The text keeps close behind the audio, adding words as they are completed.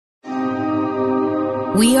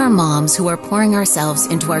We are moms who are pouring ourselves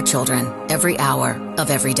into our children every hour of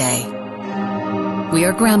every day. We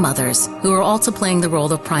are grandmothers who are also playing the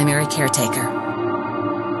role of primary caretaker.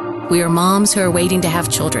 We are moms who are waiting to have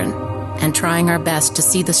children and trying our best to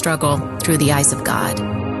see the struggle through the eyes of God.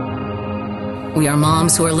 We are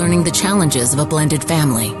moms who are learning the challenges of a blended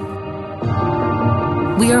family.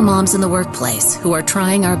 We are moms in the workplace who are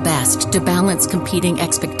trying our best to balance competing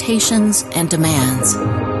expectations and demands.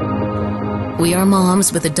 We are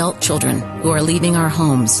moms with adult children who are leaving our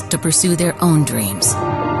homes to pursue their own dreams.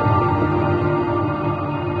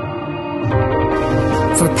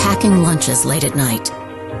 For packing lunches late at night.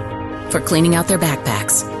 For cleaning out their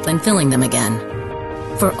backpacks, then filling them again.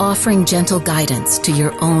 For offering gentle guidance to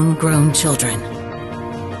your own grown children.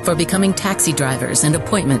 For becoming taxi drivers and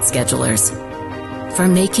appointment schedulers. For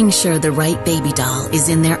making sure the right baby doll is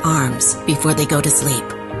in their arms before they go to sleep.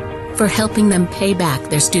 For helping them pay back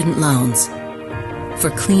their student loans. For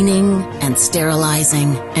cleaning and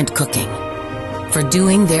sterilizing and cooking. For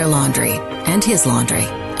doing their laundry and his laundry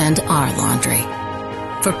and our laundry.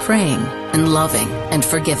 For praying and loving and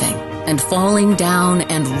forgiving and falling down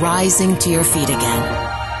and rising to your feet again.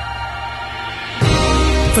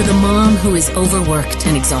 For the mom who is overworked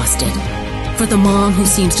and exhausted. For the mom who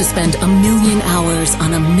seems to spend 1,000,000 hours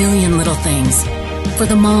on 1,000,000 little things. For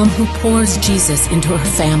the mom who pours Jesus into her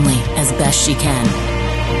family as best she can.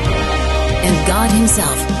 And God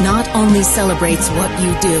Himself not only celebrates what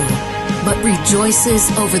you do, but rejoices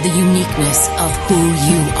over the uniqueness of who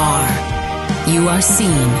you are. You are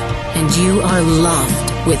seen, and you are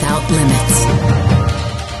loved without limits.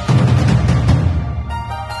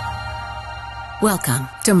 Welcome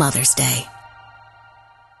to Mother's Day.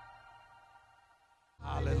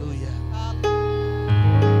 Hallelujah.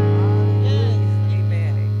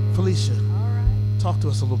 Amen. Felicia, talk to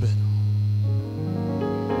us a little bit.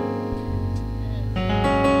 The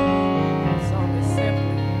song is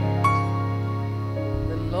simply,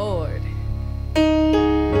 the Lord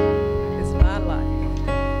is my life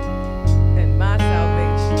and my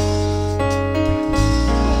salvation.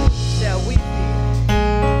 Shall we fear?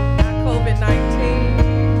 Not COVID-19,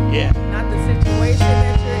 Yeah. not the situation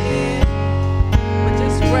that you're in, but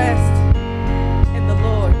just rest in the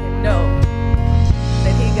Lord and know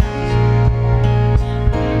that He got you.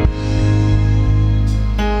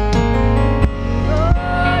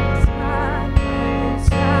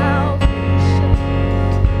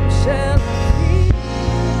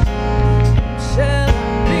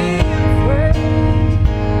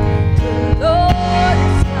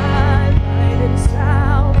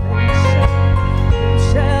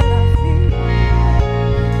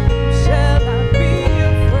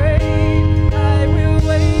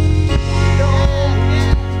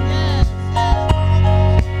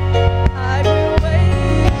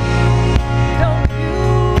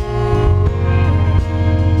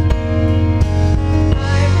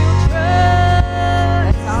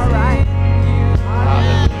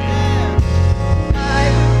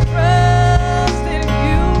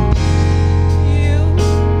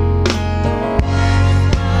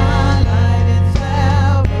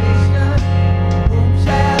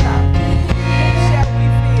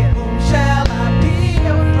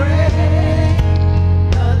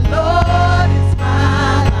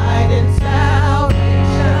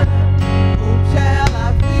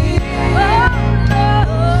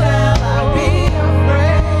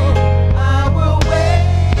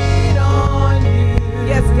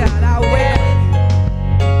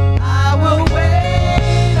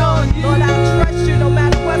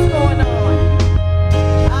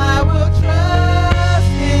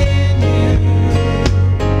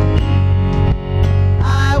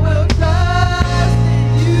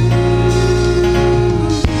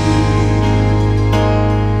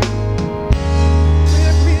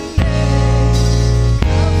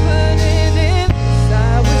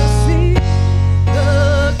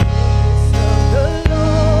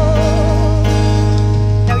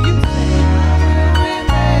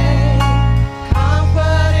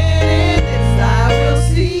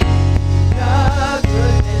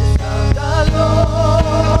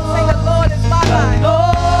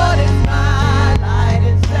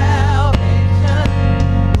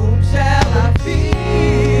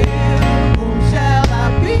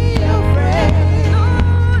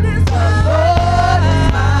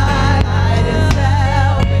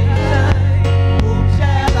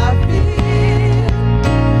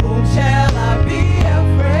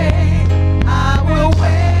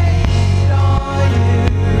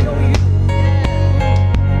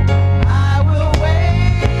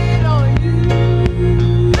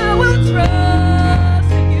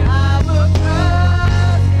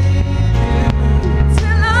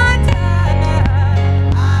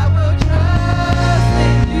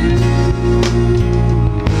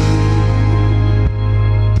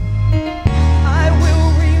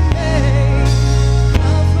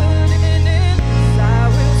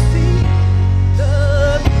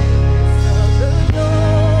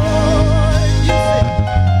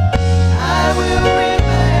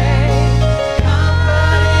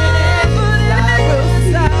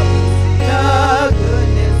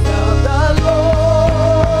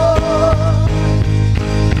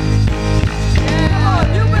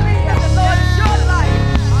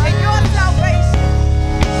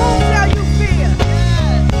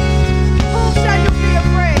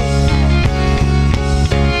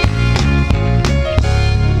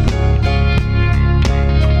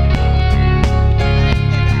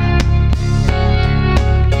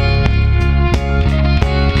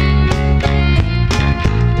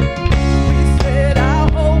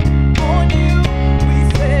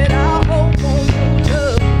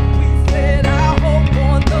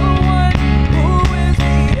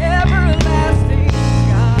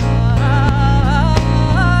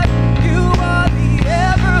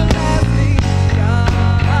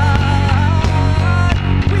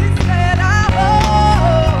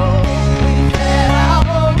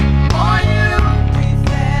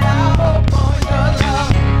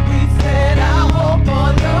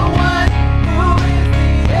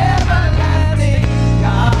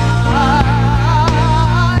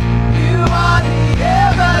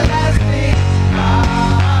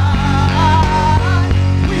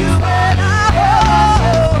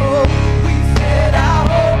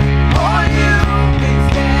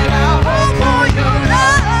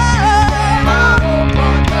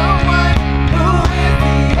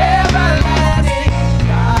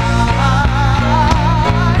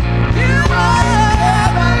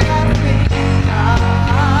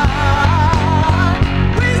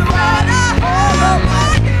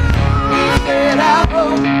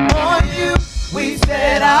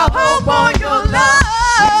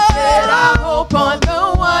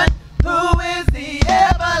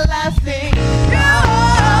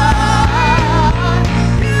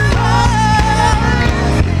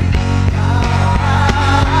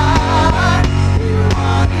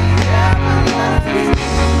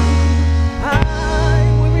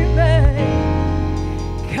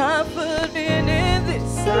 confident in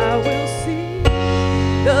this, I will see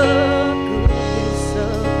the goodness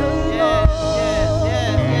of the Lord.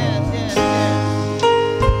 Yes.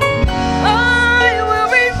 I will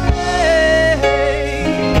remain,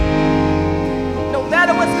 no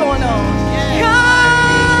matter what's going on.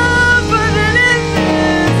 Confident in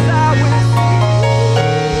this, I will see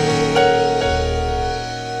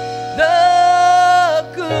the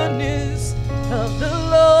goodness of the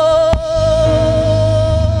Lord.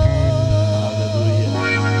 Hallelujah.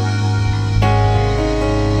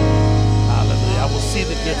 Hallelujah. I will see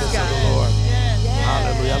the goodness of the Lord.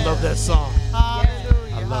 Hallelujah. I love that song.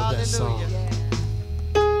 Hallelujah. I love that song.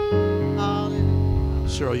 Hallelujah.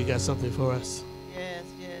 Cheryl, you got something for us? Yes.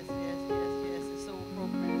 It's so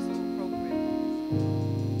appropriate,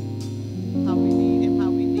 How we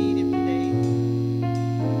need him today.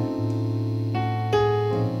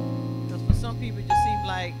 Because for some people, it just seems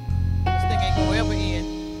like this thing ain't gonna ever end.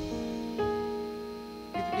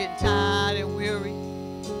 People getting tired and weary.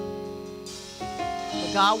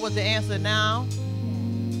 But God was the answer now.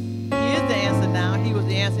 He is the answer now. He was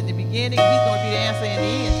the answer in the beginning. He's going to be the answer in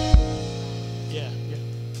the end. Yeah.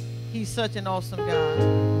 He's such an awesome God.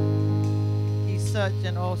 He's such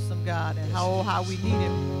an awesome God. And how we need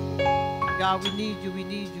him. God, we need you. We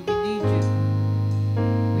need you. We need you.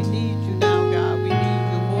 We need you now, God. We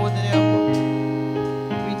need you more than ever.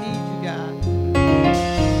 We need you, God.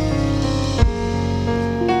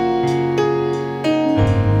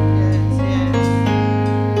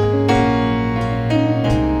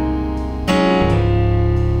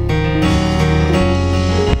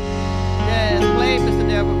 Yes, play it, Mr.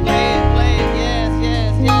 Deborah. Play it. Yes.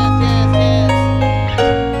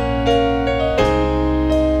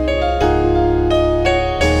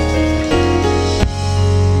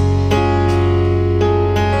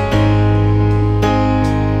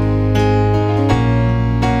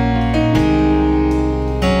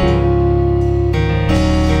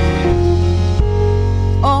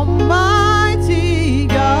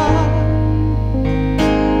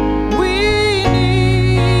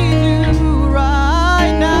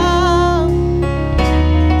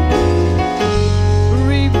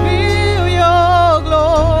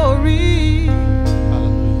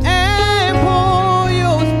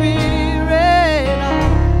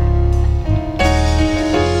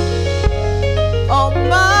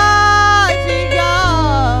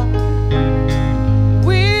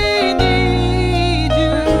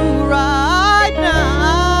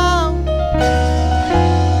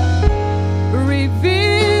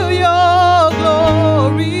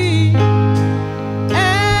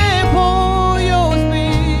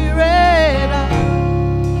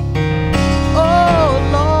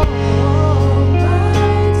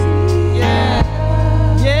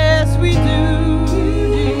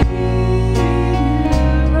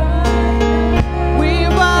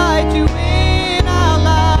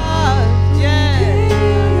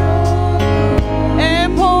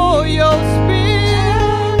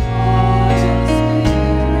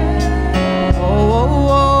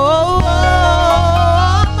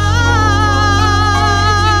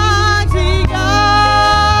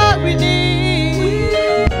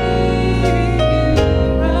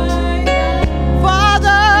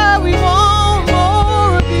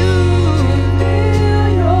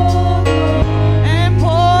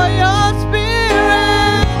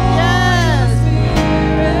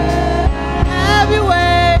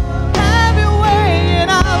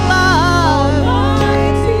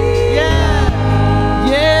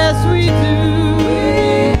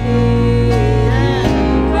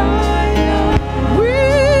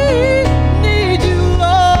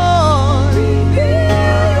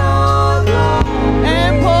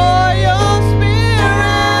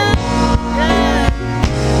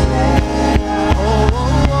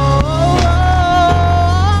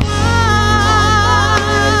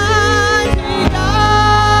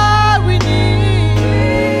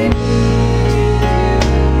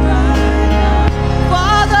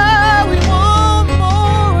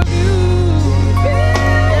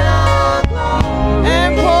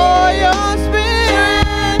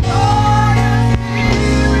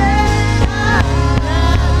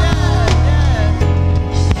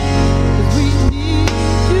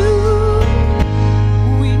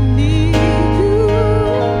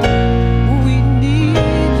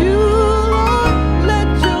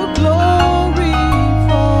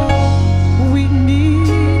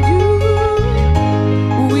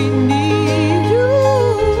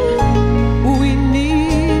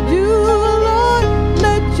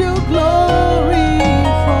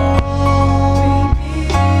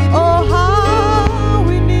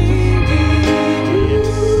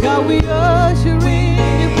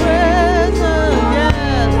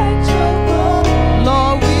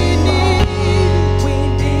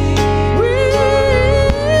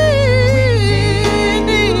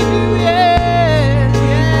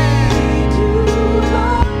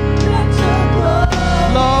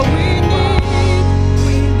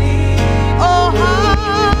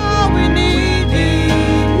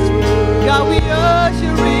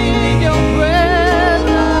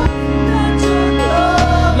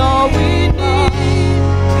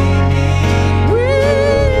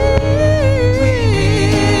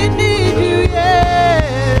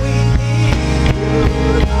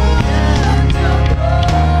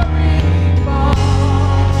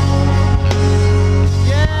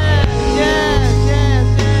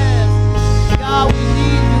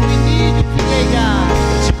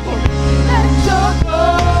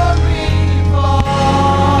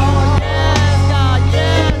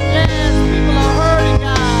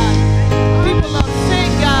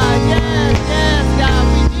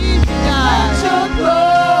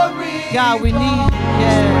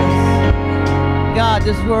 God,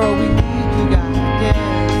 this world, we need you, God. Yes,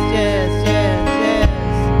 yes, yes, yes.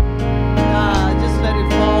 God, just let it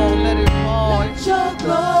fall, let it fall. Let your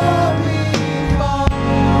glory fall.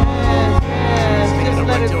 Yes, yes, just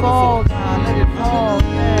let it fall, God, let it fall,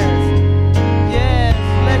 yes. Yes,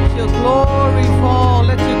 let your glory fall,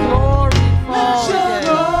 let your glory fall. Let your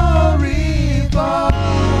glory fall.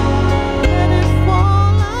 Let it fall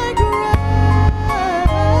like rain.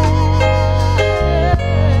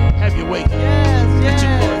 Have your way. Yes, Let yes,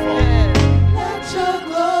 your glory fall. yes. Let your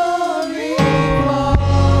glory fall.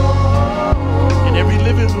 In every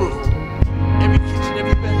living room, every kitchen,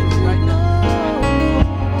 every bedroom right now.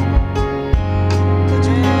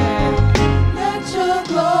 Let your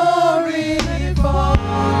glory fall.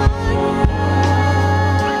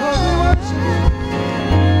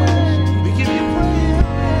 We give you praise.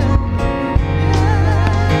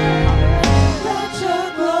 Let your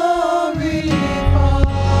glory fall.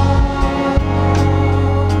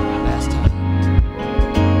 Last time.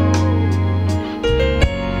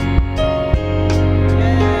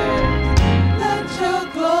 Let your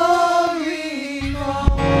glory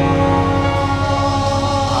fall.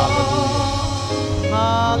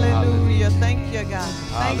 Hallelujah. Thank you, God.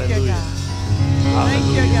 Thank you, Hallelujah. God. Thank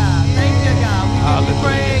you, God. Thank you, God. We give you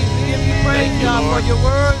praise. We give you praise, Thank you, God, for Lord. your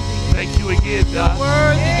worthy. Thank you again, You're God.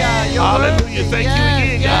 worthy, God. You're Hallelujah. worthy. Thank you Yes,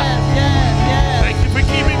 again, God. yes, yes, yes. Thank you for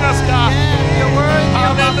keeping us, God. Yes, you're worthy of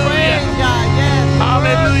our Hallelujah. praise, God. Yes, you're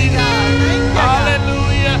worthy, Hallelujah. God. Thank you, God.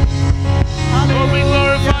 Hallelujah. Lord, we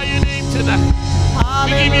glorify your name tonight.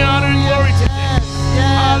 We give you honor and glory today. Yes,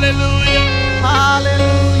 yes. Hallelujah.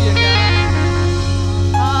 Hallelujah, God.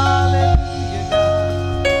 Hallelujah, God.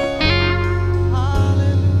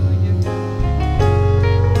 Hallelujah, God.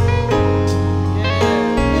 Yes,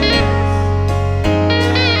 yes.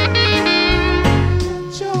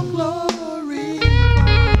 Let your glory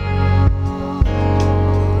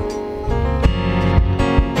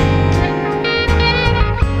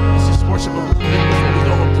Let's just worship a little bit before we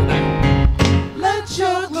go home tonight. Let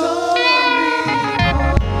your glory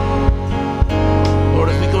fall. Lord,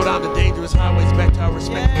 as we go down the dangerous highways back to our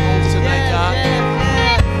respective homes tonight, God,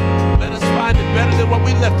 yes. let us find it better than what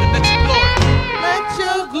we left it. Let your glory. Let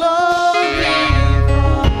your glory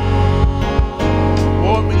fall.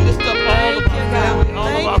 Lord, we lift up all of our family, all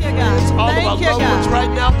of our Thank you, God. friends, all of our Thank you, loved ones God.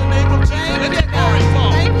 right now in the name of Jesus. Thank Let you, your glory God.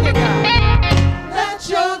 fall. Thank you, God. Let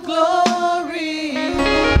your glory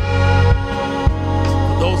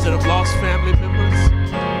For those that have lost family members,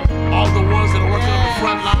 all the ones that are working on the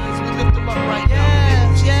front lines, we lift them up right now in the name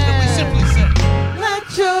of Jesus. And we simply say, let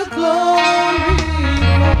your glory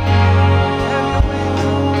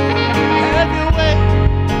have your way.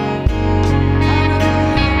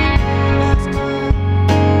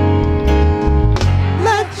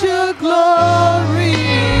 let your glory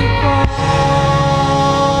fall.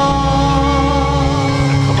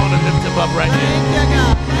 Come on and lift him up right Thank now. you,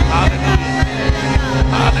 God. Hallelujah.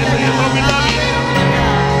 Hallelujah. Lord, we love you.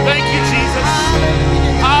 Thank you, Jesus.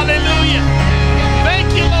 Hallelujah. Thank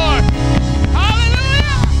you, Lord.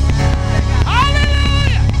 Hallelujah.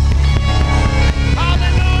 Hallelujah.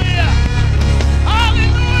 Hallelujah.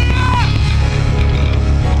 Hallelujah.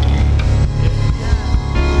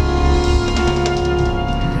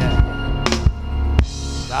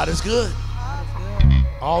 God is good.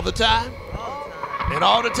 All the time. And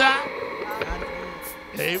all the time.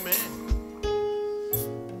 Amen.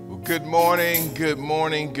 Well, good morning, good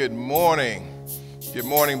morning, good morning. Good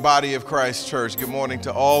morning, body of Christ Church. Good morning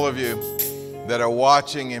to all of you that are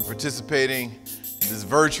watching and participating in this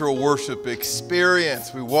virtual worship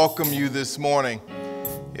experience. We welcome you this morning.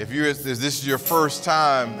 If this is your first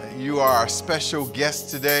time, you are our special guest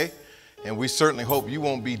today, and we certainly hope you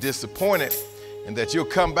won't be disappointed and that you'll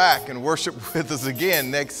come back and worship with us again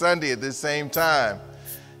next Sunday at this same time.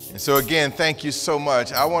 And so again, thank you so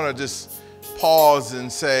much. I want to just pause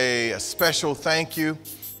and say a special thank you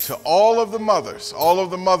to all of the mothers. All of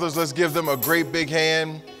the mothers, let's give them a great big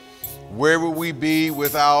hand. Where would we be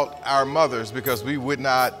without our mothers? Because we would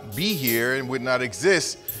not be here and would not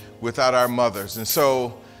exist without our mothers. And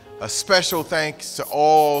so a special thanks to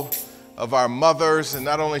all of our mothers, and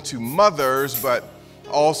not only to mothers, but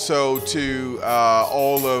also to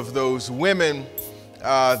all of those women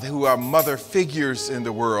who are mother figures in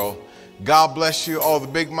the world. God bless you, all the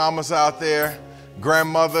big mamas out there,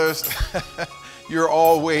 grandmothers. You're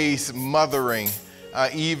always mothering,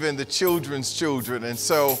 even the children's children. And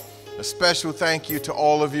so a special thank you to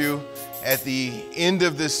all of you. At the end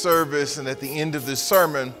of this service and at the end of this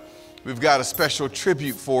sermon, we've got a special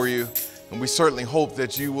tribute for you, and we certainly hope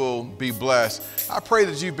that you will be blessed. I pray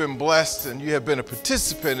that you've been blessed and you have been a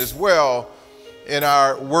participant as well in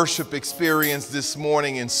our worship experience this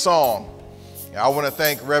morning in song. I want to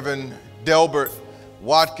thank Reverend Delbert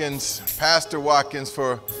Watkins, Pastor Watkins,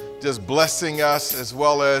 for just blessing us, as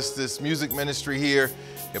well as this music ministry here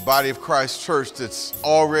at Body of Christ Church that's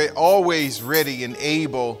always ready and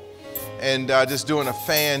able, and just doing a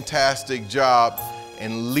fantastic job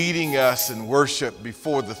in leading us in worship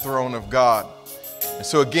before the throne of God. And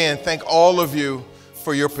so again, thank all of you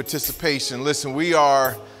for your participation. Listen, we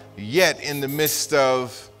are yet in the midst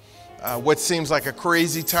of what seems like a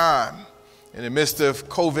crazy time, in the midst of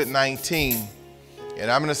COVID-19.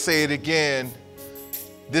 And I'm going to say it again,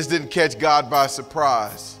 this didn't catch God by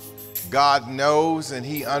surprise. God knows and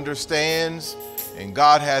He understands, and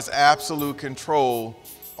God has absolute control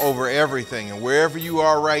over everything. And wherever you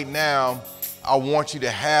are right now, I want you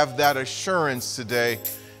to have that assurance today.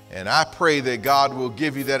 And I pray that God will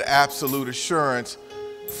give you that absolute assurance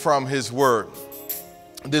from His Word.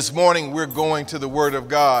 This morning, we're going to the Word of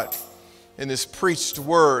God in this preached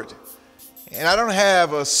Word. And I don't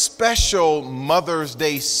have a special Mother's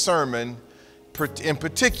Day sermon in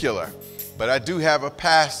particular, but I do have a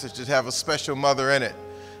passage that has a special mother in it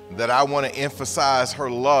that I want to emphasize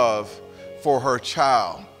her love for her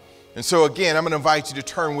child. And so again, I'm going to invite you to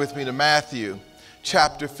turn with me to Matthew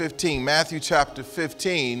chapter 15. Matthew chapter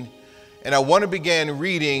 15, and I want to begin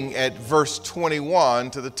reading at verse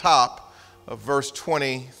 21 to the top of verse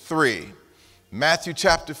 23. Matthew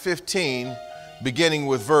chapter 15, beginning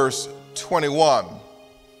with verse 21.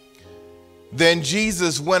 Then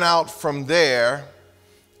Jesus went out from there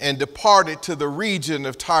and departed to the region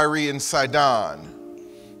of Tyre and Sidon.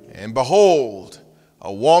 And behold,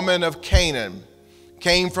 a woman of Canaan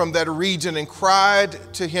came from that region and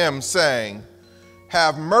cried to him, saying,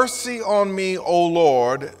 "Have mercy on me, O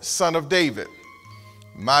Lord, Son of David.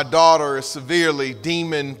 My daughter is severely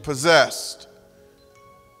demon-possessed."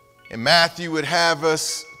 And Matthew would have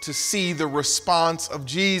us to see the response of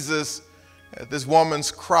Jesus at this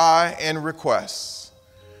woman's cry and request.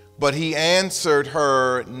 But He answered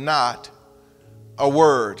her not a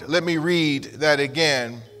word. Let me read that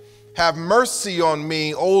again. "Have mercy on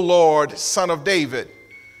me, O Lord, Son of David.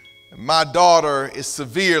 My daughter is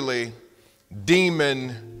severely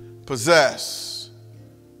demon-possessed."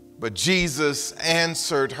 But Jesus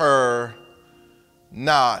answered her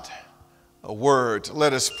not a word.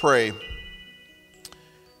 Let us pray.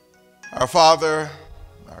 Our Father,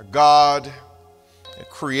 our God,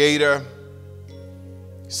 Creator,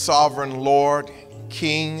 Sovereign Lord,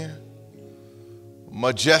 King,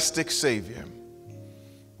 majestic Savior,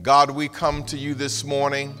 God, we come to you this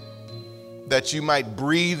morning that you might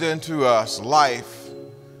breathe into us life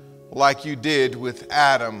like you did with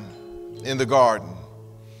Adam in the garden.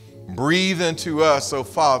 Breathe into us, oh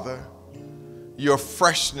Father, your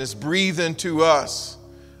freshness. Breathe into us,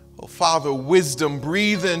 oh Father, wisdom.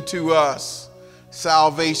 Breathe into us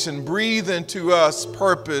salvation. Breathe into us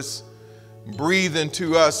purpose. Breathe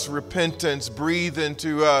into us repentance. Breathe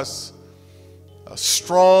into us a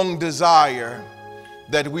strong desire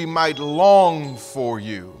that we might long for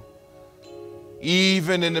you,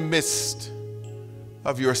 even in the midst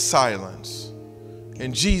of your silence.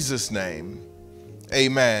 In Jesus' name,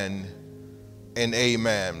 amen and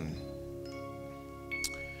amen.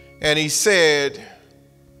 And he said,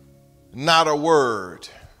 not a word.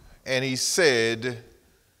 And he said,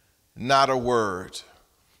 not a word.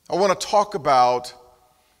 I want to talk about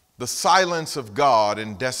the silence of God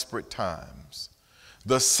in desperate times.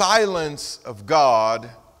 The silence of God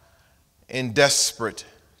in desperate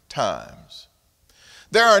times.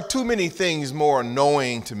 There aren't too many things more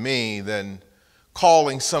annoying to me than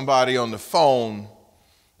calling somebody on the phone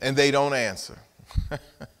and they don't answer.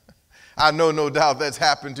 I know no doubt that's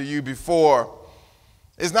happened to you before.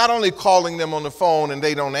 It's not only calling them on the phone and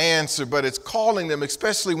they don't answer, but it's calling them,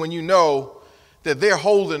 especially when you know that they're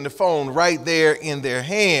holding the phone right there in their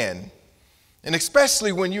hand. And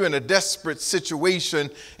especially when you're in a desperate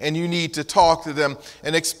situation and you need to talk to them.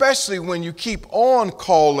 And especially when you keep on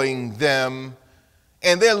calling them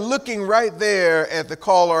and they're looking right there at the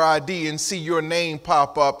caller ID and see your name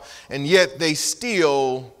pop up, and yet they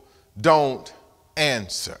still don't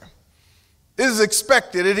answer. It is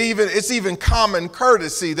expected, it's even common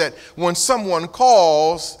courtesy that when someone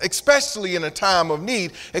calls, especially in a time of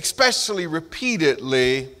need, especially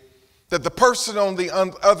repeatedly, that the person on the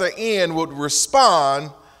other end would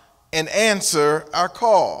respond and answer our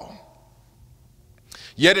call.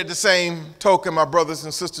 Yet at the same token, my brothers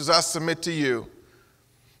and sisters, I submit to you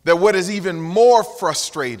that what is even more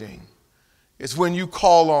frustrating is when you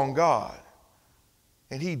call on God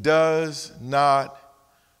and He does not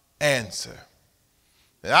answer.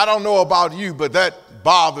 And I don't know about you, but that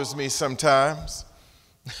bothers me sometimes.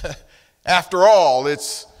 After all,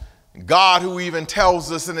 it's God who even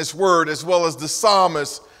tells us in his word, as well as the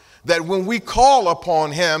psalmist, that when we call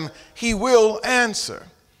upon him, he will answer.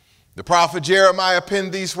 The prophet Jeremiah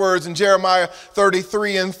penned these words in Jeremiah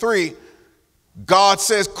 33:3. God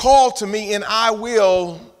says, call to me and I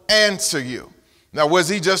will answer you. Now, was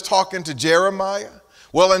he just talking to Jeremiah?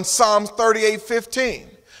 Well, in Psalm 38:15,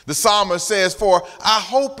 the psalmist says, for I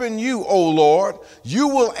hope in you, O Lord, you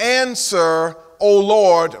will answer, O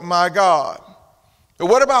Lord, my God. But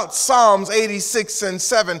what about Psalms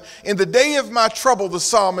 86:7? In the day of my trouble, the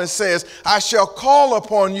psalmist says, I shall call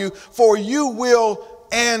upon you, for you will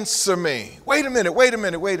answer me. Wait a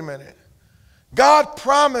minute. God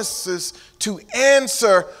promises to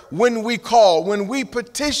answer when we call, when we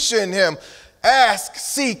petition him. Ask,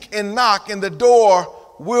 seek, and knock, and the door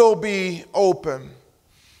will be open.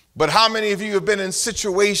 But how many of you have been in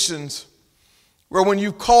situations where when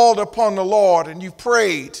you called upon the Lord and you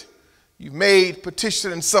prayed, you made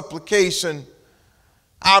petition and supplication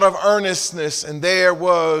out of earnestness, and there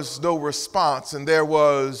was no response and there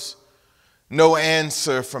was no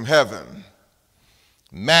answer from heaven?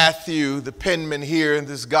 Matthew, the penman here in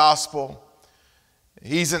this gospel,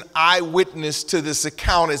 he's an eyewitness to this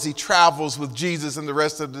account as he travels with Jesus and the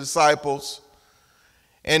rest of the disciples.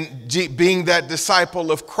 And being that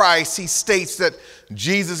disciple of Christ, he states that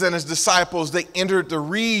Jesus and his disciples, they entered the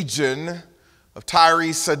region of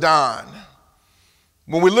Tyre Sidon.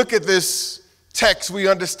 When we look at this text, we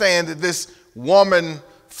understand that this woman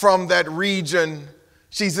from that region,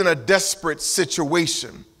 she's in a desperate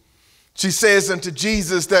situation. She says unto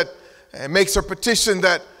Jesus that, and makes her petition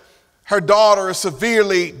that her daughter is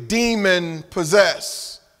severely demon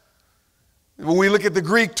possessed. When we look at the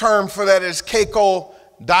Greek term for that, it's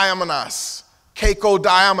kakodiamonos.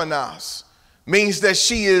 Kakodiamonos means that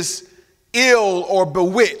she is ill or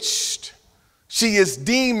bewitched. She is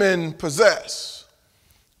demon possessed.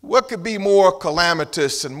 What could be more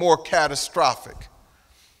calamitous and more catastrophic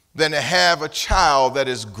than to have a child that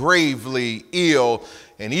is gravely ill,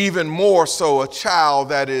 and even more so a child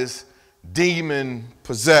that is demon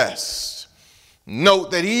possessed?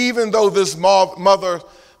 Note that even though this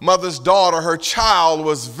mother's daughter, her child,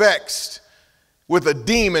 was vexed with a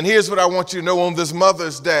demon, here's what I want you to know on this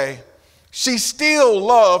Mother's Day: she still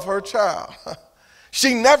loved her child.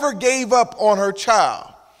 She never gave up on her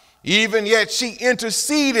child. Even yet, she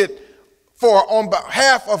interceded on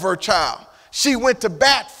behalf of her child. She went to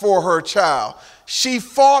bat for her child. She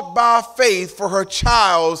fought by faith for her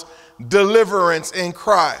child's deliverance in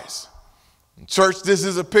Christ. Church, this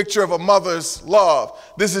is a picture of a mother's love.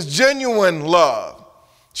 This is genuine love.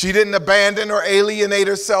 She didn't abandon or alienate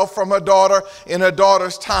herself from her daughter in her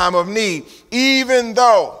daughter's time of need, even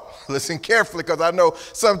though, listen carefully, because I know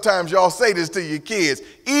sometimes y'all say this to your kids,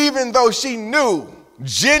 even though she knew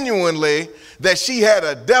genuinely that she had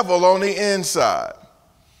a devil on the inside.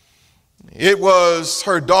 It was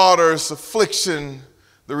her daughter's affliction,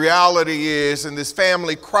 the reality is, in this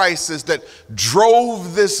family crisis that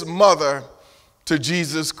drove this mother to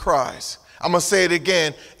Jesus Christ. I'm going to say it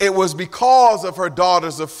again. It was because of her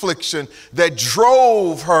daughter's affliction that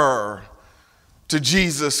drove her to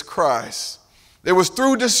Jesus Christ. It was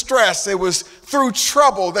through distress, it was through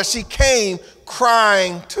trouble that she came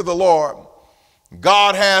crying to the Lord.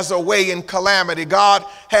 God has a way in calamity. God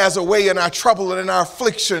has a way in our trouble and in our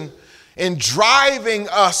affliction in driving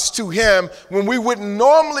us to him when we wouldn't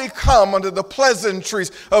normally come under the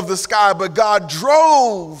pleasantries of the sky, but God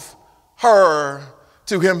drove her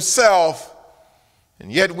to himself.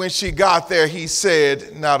 And yet when she got there, he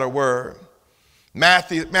said not a word.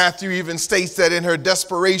 Matthew even states that in her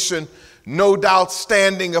desperation, no doubt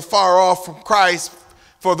standing afar off from Christ,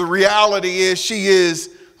 for the reality is she is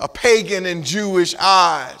a pagan in Jewish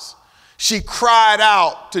eyes. She cried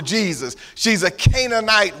out to Jesus. She's a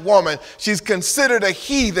Canaanite woman. She's considered a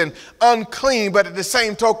heathen, unclean, but at the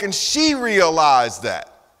same token, she realized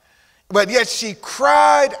that. But yet she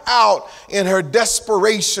cried out in her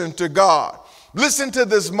desperation to God. Listen to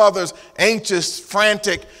this mother's anxious,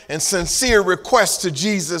 frantic, and sincere request to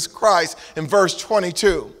Jesus Christ in verse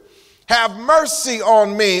 22. Have mercy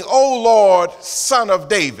on me, O Lord, Son of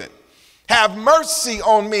David. Have mercy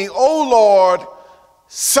on me, O Lord,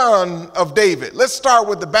 Son of David. Let's start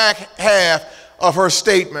with the back half of her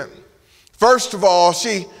statement. First of all,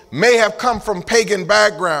 she may have come from pagan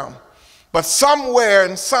background, but somewhere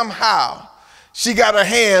and somehow she got her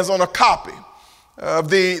hands on a copy of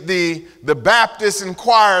the Baptist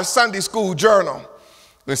Inquirer Sunday School Journal.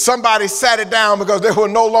 When somebody sat it down because they were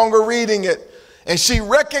no longer reading it, and she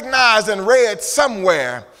recognized and read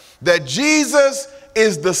somewhere that Jesus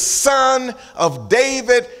is the Son of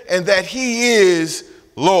David and that he is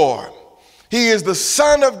Lord. He is the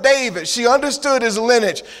Son of David. She understood his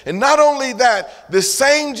lineage. And not only that, the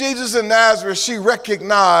same Jesus in Nazareth she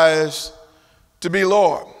recognized to be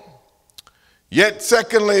Lord. Yet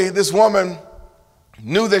secondly, this woman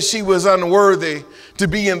knew that she was unworthy to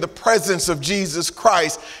be in the presence of Jesus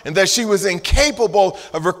Christ and that she was incapable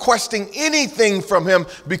of requesting anything from him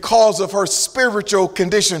because of her spiritual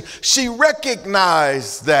condition. She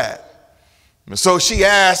recognized that. And so she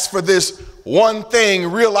asked for this one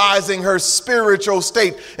thing, realizing her spiritual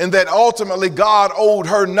state and that ultimately God owed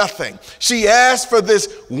her nothing. She asked for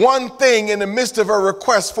this one thing in the midst of her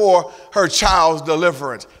request for her child's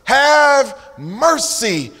deliverance. Have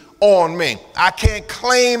mercy on me. I can't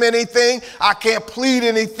claim anything. I can't plead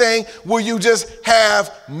anything. Will you just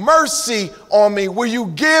have mercy on me? Will you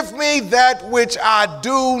give me that which I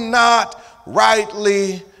do not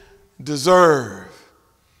rightly deserve?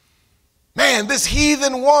 Man, this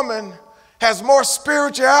heathen woman has more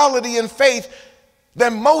spirituality and faith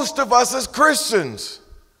than most of us as Christians.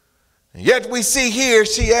 And yet we see here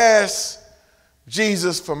she asks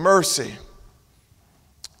Jesus for mercy.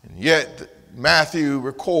 And yet Matthew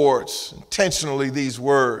records intentionally these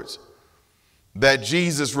words, that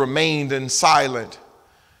Jesus remained in silent,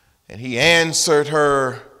 and he answered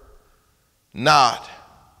her not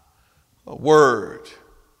a word.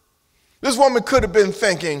 This woman could have been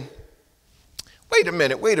thinking, wait a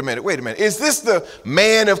minute. Is this the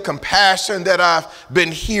man of compassion that I've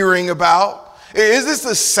been hearing about? Is this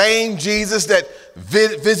the same Jesus that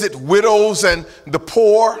visit widows and the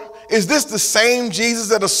poor? Is this the same Jesus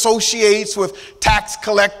that associates with tax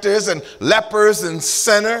collectors and lepers and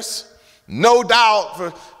sinners? No doubt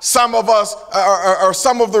for some of us, or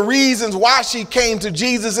some of the reasons why she came to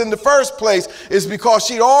Jesus in the first place is because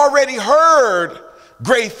she'd already heard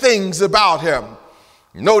great things about him.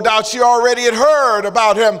 No doubt she already had heard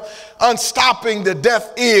about him unstopping the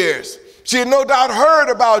deaf ears. She had no doubt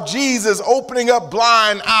heard about Jesus opening up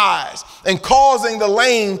blind eyes and causing the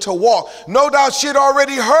lame to walk. No doubt she had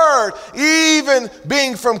already heard, even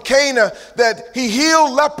being from Cana, that he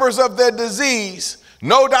healed lepers of their disease.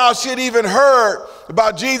 No doubt she had even heard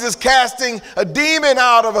about Jesus casting a demon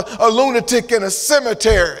out of a lunatic in a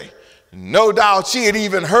cemetery. No doubt she had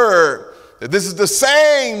even heard that this is the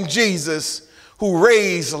same Jesus who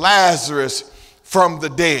raised Lazarus from the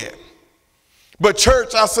dead. But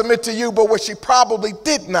church, I submit to you, but what she probably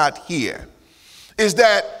did not hear is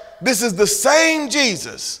that this is the same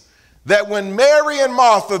Jesus that when Mary and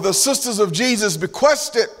Martha, the sisters of Jesus,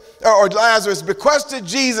 bequested, or Lazarus bequested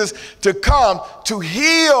Jesus to come to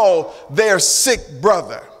heal their sick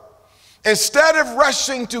brother. Instead of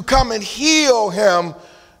rushing to come and heal him,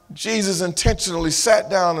 Jesus intentionally sat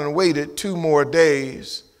down and waited 2 more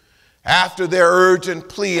days. After their urgent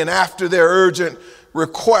plea and after their urgent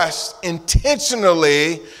request,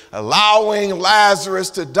 intentionally allowing Lazarus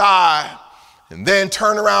to die, and then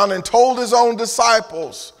turned around and told his own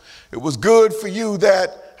disciples, it was good for you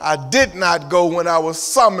that I did not go when I was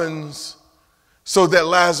summoned so that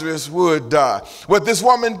Lazarus would die. What this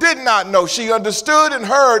woman did not know, she understood and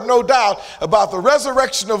heard, no doubt, about the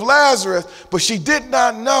resurrection of Lazarus, but she did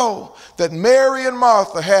not know that Mary and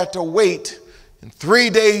Martha had to wait in 3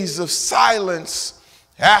 days of silence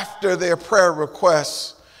after their prayer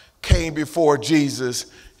requests came before Jesus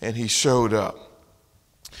and he showed up.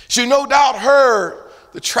 She no doubt heard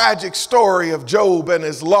the tragic story of Job and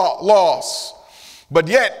his loss, but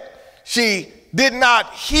yet she did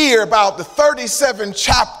not hear about the 37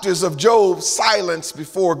 chapters of Job's silence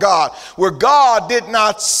before God, where God did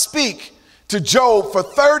not speak to Job for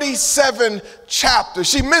 37 chapters.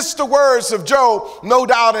 She missed the words of Job, no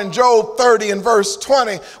doubt in Job 30 and verse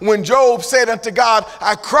 20, when Job said unto God,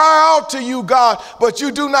 I cry out to you, God, but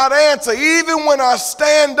you do not answer. Even when I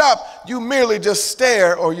stand up, you merely just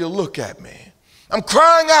stare or you look at me. I'm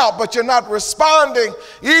crying out, but you're not responding.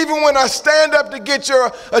 Even when I stand up to get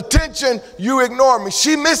your attention, you ignore me.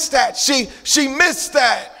 She missed that. She missed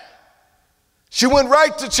that. She went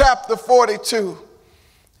right to chapter 42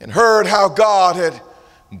 and heard how God had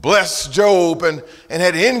blessed Job and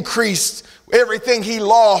had increased everything he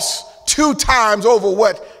lost 2 times over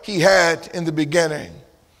what he had in the beginning.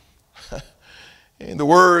 In the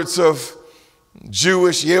words of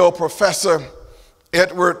Jewish Yale professor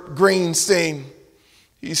Edward Greenstein,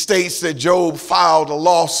 he states that Job filed a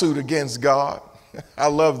lawsuit against God. I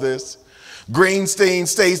love this. Greenstein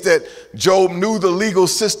states that Job knew the legal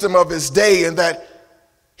system of his day and that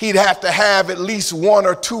he'd have to have at least one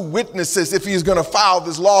or two witnesses if he's going to file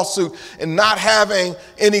this lawsuit. And not having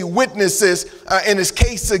any witnesses in his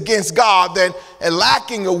case against God, then, and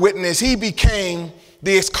lacking a witness, he became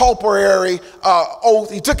the exculpatory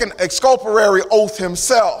oath. He took an exculpatory oath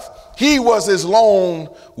himself. He was his lone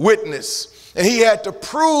witness, and he had to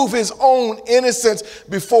prove his own innocence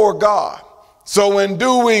before God. So in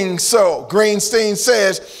doing so, Greenstein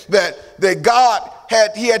says that God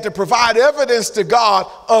he had to provide evidence to God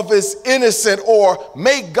of his innocence, or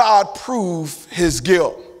make God prove his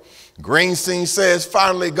guilt. Greenstein says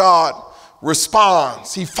finally God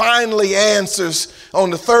responds. He finally answers in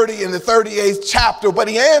the 38th chapter, but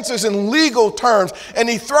he answers in legal terms, and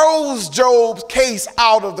he throws Job's case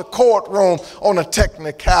out of the courtroom on a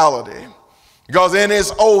technicality. Because in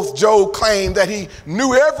his oath, Job claimed that he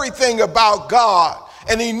knew everything about God,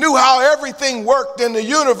 and he knew how everything worked in the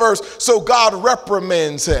universe, so God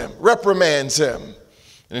reprimands him.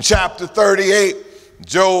 In chapter 38,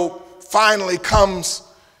 Job finally comes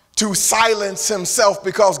to silence himself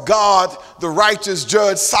because God, the righteous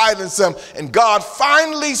judge, silenced him, and God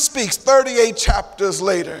finally speaks 38 chapters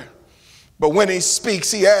later. But when he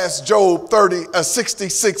speaks, he asks Job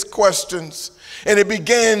 66 questions, and it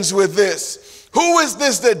begins with this: who is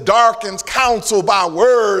this that darkens counsel by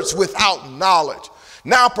words without knowledge?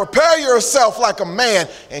 Now prepare yourself like a man.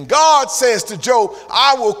 And God says to Job,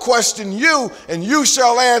 I will question you, and you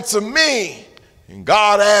shall answer me. And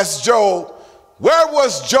God asked Job, where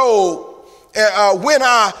was Job when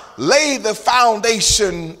I laid the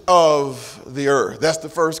foundation of the earth? That's the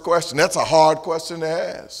first question. That's a hard question to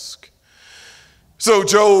ask. So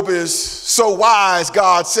Job is so wise,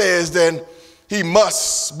 God says, then he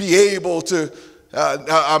must be able to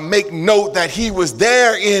make note that he was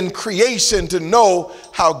there in creation to know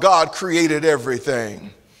how God created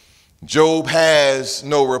everything. Job has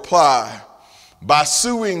no reply. By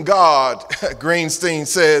suing God, Greenstein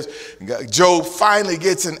says, Job finally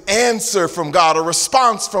gets an answer from God, a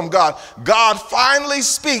response from God. God finally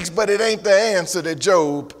speaks, but it ain't the answer that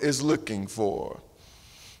Job is looking for.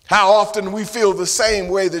 How often we feel the same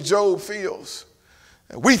way that Job feels.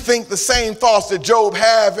 We think the same thoughts that Job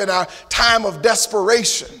have in our time of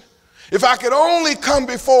desperation. If I could only come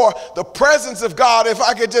before the presence of God, if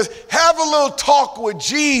I could just have a little talk with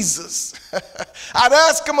Jesus, I'd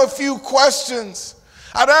ask him a few questions.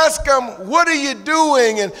 I'd ask him, what are you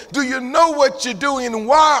doing? And do you know what you're doing? And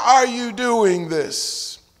why are you doing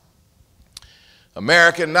this?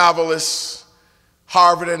 American novelist,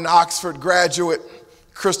 Harvard and Oxford graduate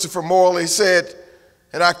Christopher Morley said,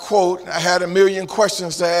 and I quote, I had a million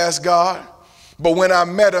questions to ask God, but when I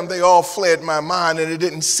met him, they all fled my mind, and it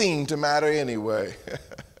didn't seem to matter anyway.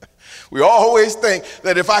 We always think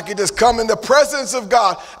that if I could just come in the presence of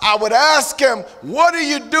God, I would ask him, what are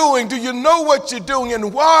you doing? Do you know what you're doing?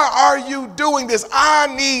 And why are you doing this?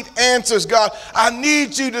 I need answers, God. I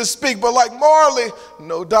need you to speak. But like Marley,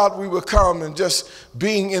 no doubt we would come and just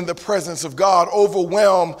being in the presence of God,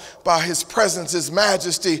 overwhelmed by his presence, his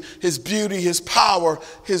majesty, his beauty, his power,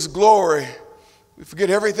 his glory. We forget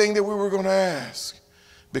everything that we were going to ask,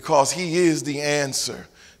 because he is the answer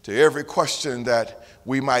to every question that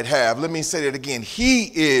we might have. Let me say that again. He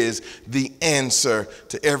is the answer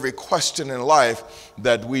to every question in life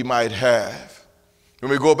that we might have. When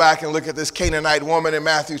we go back and look at this Canaanite woman in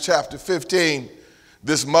Matthew chapter 15,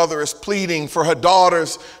 this mother is pleading for her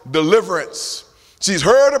daughter's deliverance. She's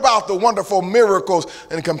heard about the wonderful miracles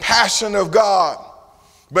and compassion of God,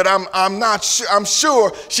 but I'm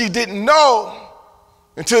sure she didn't know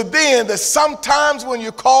until then that sometimes when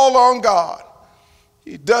you call on God,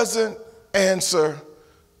 he doesn't answer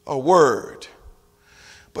a word.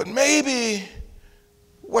 But maybe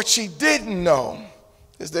what she didn't know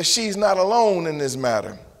is that she's not alone in this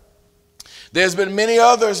matter. There's been many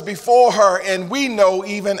others before her, and we know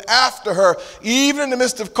even after her, even in the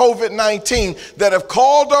midst of COVID-19, that have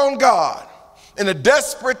called on God in a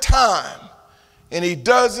desperate time, and he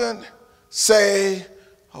doesn't say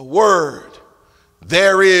a word.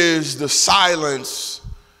 There is the silence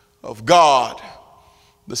of God.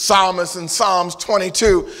 The psalmist in Psalms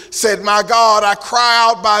 22 said, my God, I cry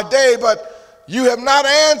out by day, but you have not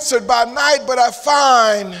answered. By night, but I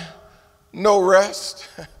find no rest.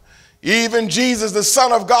 Even Jesus, the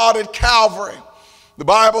Son of God at Calvary, the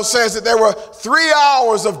Bible says that there were 3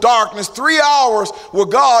 hours of darkness, 3 hours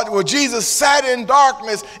where Jesus sat in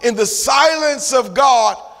darkness in the silence of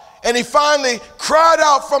God. And he finally cried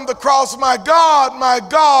out from the cross, my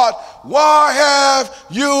God, why have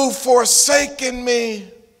you forsaken me?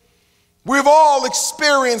 We've all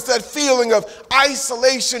experienced that feeling of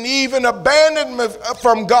isolation, even abandonment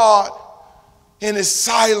from God. In his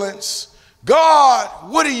silence, God,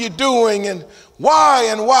 what are you doing, and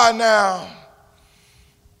why now?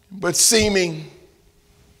 But seeming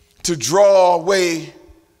to draw away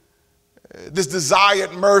this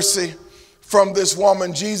desired mercy from this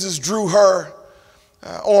woman, Jesus drew her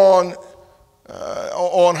on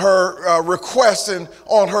her request and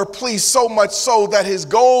on her plea, so much so that his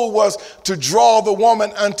goal was to draw the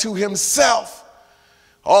woman unto himself.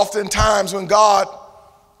 Oftentimes when God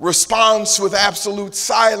responds with absolute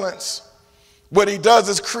silence, what he does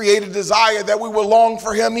is create a desire that we will long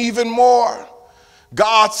for him even more.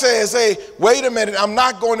 God says, hey, wait a minute, I'm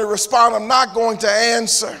not going to respond, I'm not going to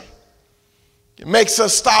answer. It makes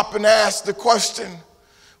us stop and ask the question,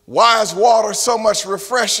 why is water so much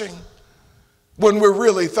refreshing when we're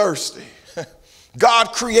really thirsty?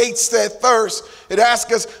 God creates that thirst. It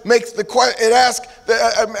asks us,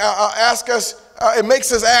 it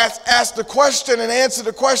makes us ask the question and answer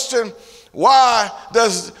the question, why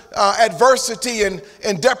does adversity and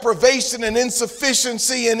deprivation and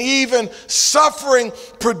insufficiency and even suffering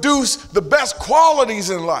produce the best qualities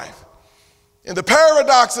in life? And the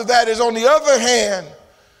paradox of that is, on the other hand,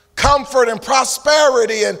 comfort and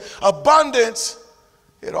prosperity and abundance,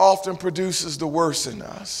 it often produces the worst in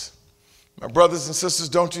us. My brothers and sisters,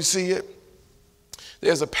 don't you see it?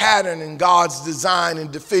 There's a pattern in God's design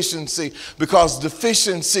and deficiency, because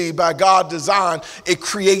deficiency by God's design, it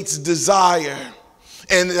creates desire.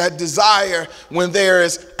 And that desire, when there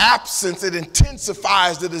is absence, it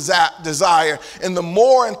intensifies the desire. And the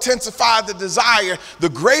more intensified the desire, the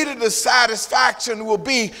greater the satisfaction will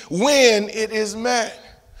be when it is met.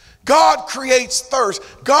 God creates thirst.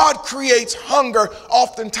 God creates hunger,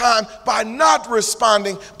 oftentimes by not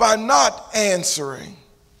responding, by not answering.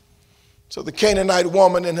 So the Canaanite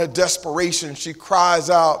woman, in her desperation, she cries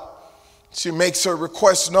out. She makes her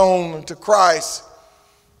request known to Christ.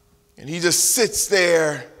 And he just sits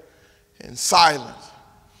there in silence.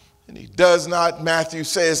 And he does not, Matthew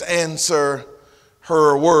says, answer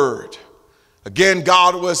her word. Again,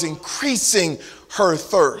 God was increasing her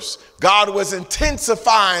thirst. God was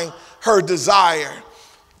intensifying her desire.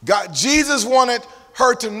 Jesus wanted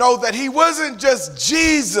her to know that he wasn't just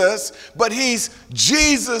Jesus, but he's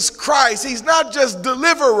Jesus Christ. He's not just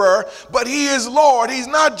deliverer, but he is Lord. He's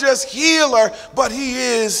not just healer, but he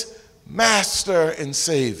is Master and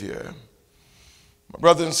Savior. My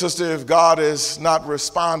brother and sister, if God has not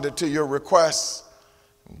responded to your requests,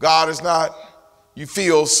 God has not, you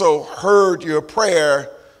feel, so heard your prayer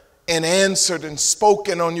and answered and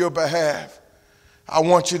spoken on your behalf, I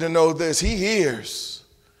want you to know this: he hears.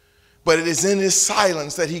 But it is in his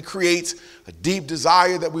silence that he creates a deep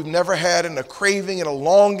desire that we've never had, and a craving and a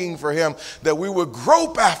longing for him, that we would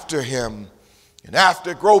grope after him. And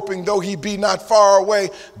after groping, though he be not far away,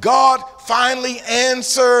 God finally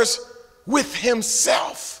answers with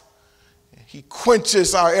himself. He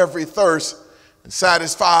quenches our every thirst and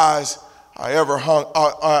satisfies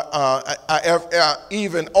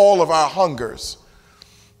even all of our hungers.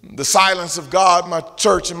 The silence of God, my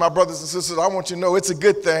church and my brothers and sisters, I want you to know it's a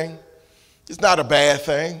good thing. It's not a bad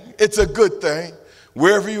thing. It's a good thing.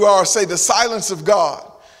 Wherever you are, say the silence of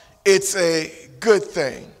God. It's a good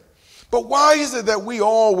thing. But why is it that we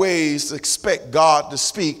always expect God to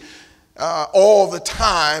speak all the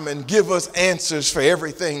time and give us answers for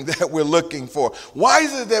everything that we're looking for? Why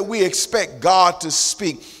is it that we expect God to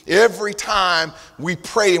speak every time we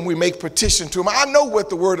pray and we make petition to him? I know what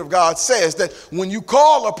the word of God says, that when you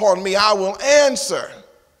call upon me, I will answer.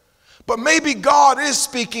 But maybe God is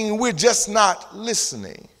speaking and we're just not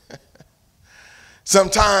listening.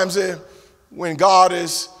 Sometimes when God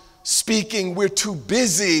is speaking, we're too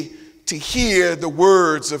busy to hear the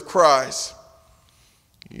words of Christ.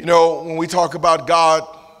 You know, when we talk about God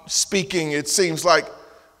speaking, it seems like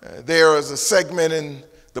there is a segment in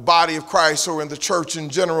the body of Christ, or in the church in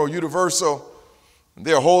general, universal.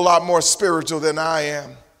 They're a whole lot more spiritual than I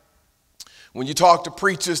am. When you talk to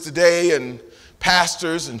preachers today and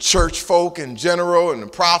pastors and church folk in general and the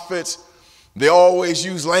prophets, they always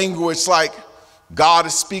use language like, God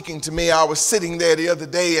is speaking to me. I was sitting there the other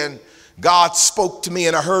day and God spoke to me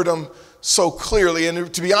and I heard him so clearly.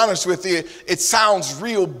 And to be honest with you, it sounds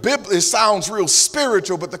real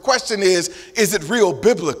spiritual, but the question is it real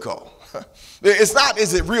biblical? It's not,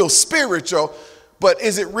 is it real spiritual, but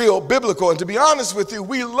is it real biblical? And to be honest with you,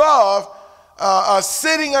 we love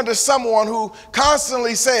sitting under someone who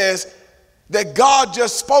constantly says that God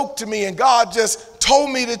just spoke to me and God just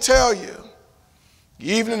told me to tell you.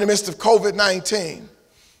 Even in the midst of COVID-19,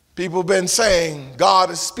 people have been saying God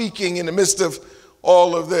is speaking in the midst of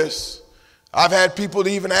all of this. I've had people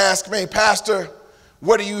even ask me, Pastor,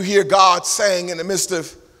 what do you hear God saying in the midst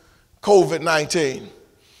of COVID-19?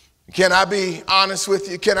 Can I be honest with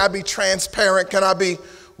you? Can I be transparent? Can I be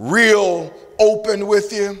real open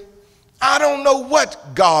with you? I don't know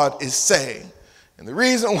what God is saying. And the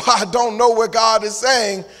reason why I don't know what God is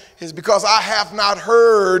saying is because I have not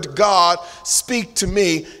heard God speak to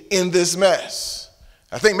me in this mess.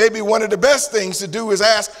 I think maybe one of the best things to do is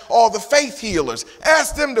ask all the faith healers.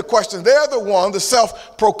 Ask them the question. They're the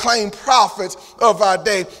self-proclaimed prophets of our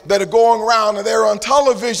day that are going around and they're on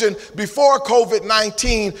television before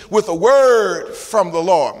COVID-19 with a word from the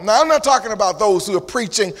Lord. Now, I'm not talking about those who are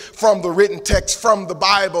preaching from the written text from the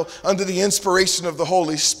Bible under the inspiration of the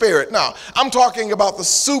Holy Spirit. No, I'm talking about the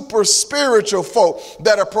super spiritual folk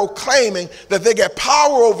that are proclaiming that they get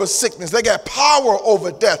power over sickness, they get power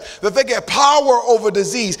over death, that they get power over disease.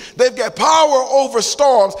 They've got power over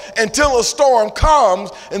storms until a storm comes,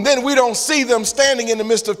 and then we don't see them standing in the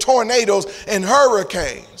midst of tornadoes and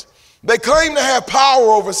hurricanes. They claim to have power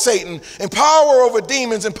over Satan and power over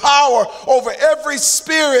demons and power over every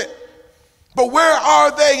spirit. But where are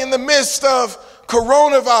they in the midst of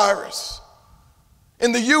coronavirus?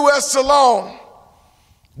 In the U.S. alone,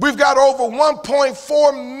 we've got over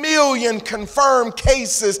 1.4 million confirmed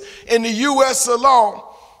cases in the U.S. alone.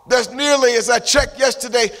 There's nearly, as I checked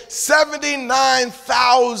yesterday,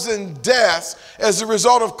 79,000 deaths as a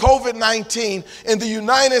result of COVID-19 in the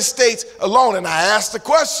United States alone. And I asked the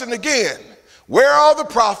question again, where are the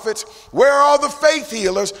prophets? Where are the faith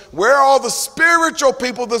healers? Where are all the spiritual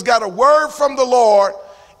people that's got a word from the Lord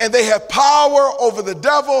and they have power over the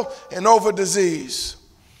devil and over disease?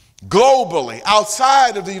 Globally,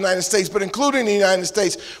 outside of the United States, but including the United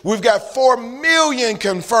States, we've got 4 million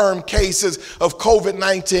confirmed cases of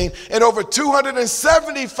COVID-19 and over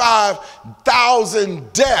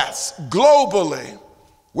 275,000 deaths globally.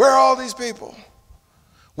 Where are all these people?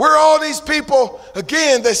 Where are all these people,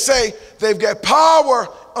 again, that say they've got power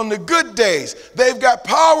on the good days? They've got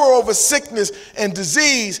power over sickness and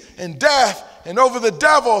disease and death and over the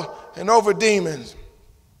devil and over demons.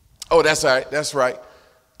 Oh, that's right, that's right.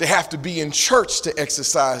 They have to be in church to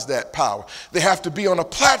exercise that power. They have to be on a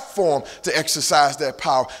platform to exercise that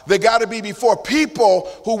power. They got to be before people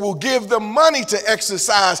who will give them money to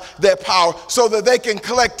exercise that power so that they can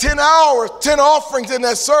collect 10 offerings in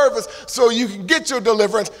that service so you can get your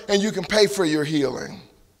deliverance and you can pay for your healing.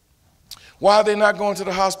 Why are they not going to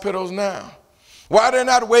the hospitals now? Why are they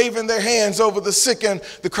not waving their hands over the sick and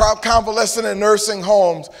the convalescent and nursing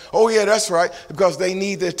homes? Oh, yeah, that's right, because they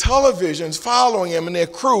need their televisions following them and their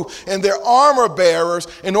crew and their armor bearers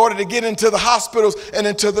in order to get into the hospitals and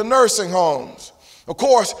into the nursing homes. Of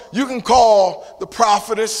course, you can call the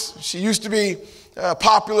prophetess. She used to be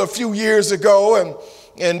popular a few years ago, and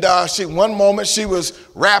one moment she was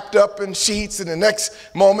wrapped up in sheets, and the next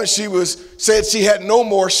moment said she had no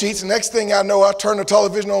more sheets. The next thing I know, I turned the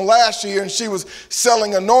television on last year and she was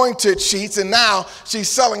selling anointed sheets, and now she's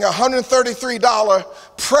selling a $133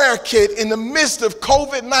 prayer kit in the midst of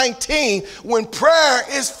COVID-19 when prayer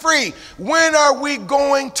is free. When are we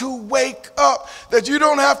going to wake up that you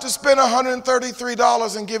don't have to spend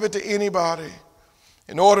 $133 and give it to anybody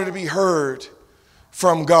in order to be heard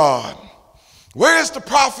from God? Where's the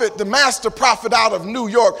prophet, the master prophet out of New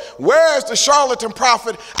York? Where's the charlatan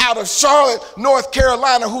prophet out of Charlotte, North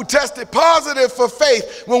Carolina, who tested positive for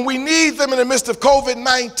faith when we need them in the midst of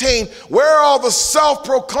COVID-19? Where are all the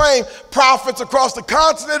self-proclaimed prophets across the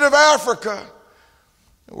continent of Africa?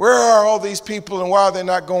 Where are all these people, and why are they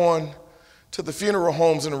not going to the funeral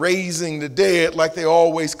homes and raising the dead like they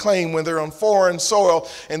always claim when they're on foreign soil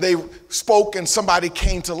and they spoke and somebody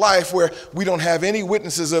came to life, where we don't have any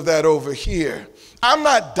witnesses of that over here? I'm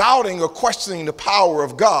not doubting or questioning the power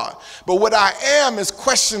of God, but what I am is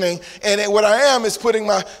questioning, and what I am is putting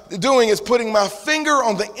my finger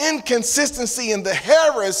on the inconsistency and the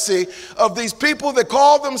heresy of these people that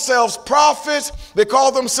call themselves prophets, they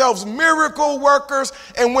call themselves miracle workers,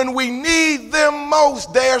 and when we need them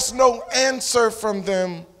most, there's no answer from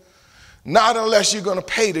them, not unless you're going to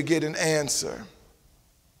pay to get an answer.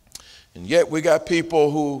 And yet we got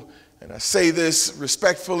people who, and I say this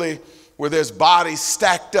respectfully, where there's bodies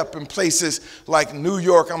stacked up in places like New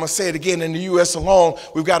York. I'm going to say it again, in the U.S. alone,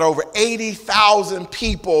 we've got over 80,000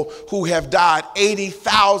 people who have died.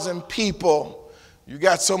 80,000 people. You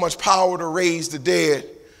got so much power to raise the dead.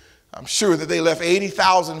 I'm sure that they left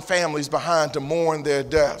 80,000 families behind to mourn their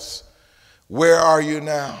deaths. Where are you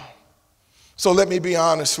now? So let me be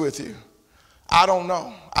honest with you. I don't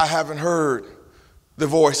know. I haven't heard the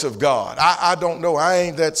voice of God. I don't know. I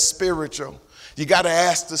ain't that spiritual. You got to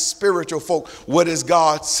ask the spiritual folk, what is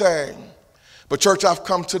God saying? But church, I've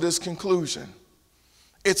come to this conclusion.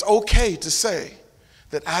 It's okay to say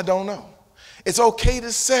that I don't know. It's okay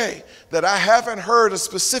to say that I haven't heard a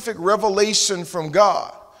specific revelation from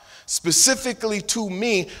God, specifically to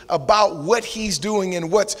me, about what he's doing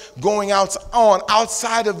and what's going on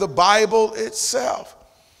outside of the Bible itself.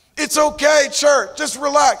 It's okay, church, just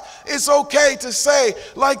relax. It's okay to say,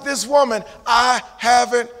 like this woman, I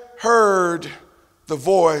haven't heard the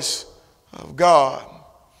voice of God.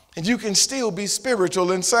 And you can still be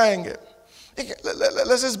spiritual in saying it.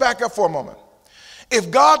 Let's just back up for a moment.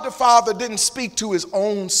 If God the Father didn't speak to his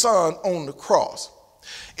own son on the cross,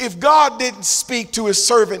 if God didn't speak to his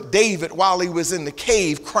servant David while he was in the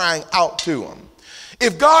cave crying out to him,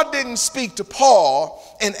 if God didn't speak to Paul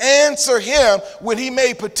and answer him when he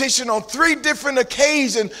made petition on 3 different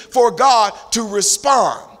occasions for God to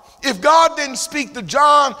respond, if God didn't speak to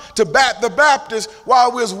John the Baptist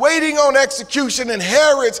while he was waiting on execution in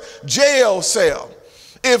Herod's jail cell,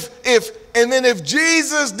 if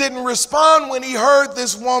Jesus didn't respond when he heard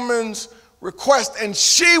this woman's request and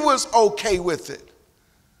she was okay with it,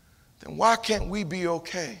 then why can't we be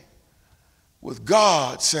okay with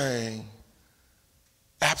God saying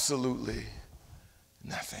absolutely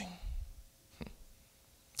nothing?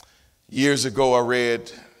 Years ago, I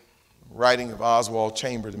read writing of Oswald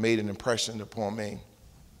Chambers that made an impression upon me.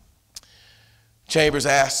 Chambers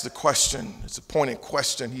asked the question, it's a pointed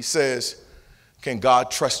question. He says, can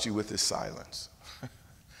God trust you with his silence?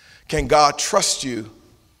 Can God trust you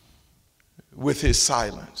with his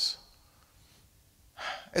silence?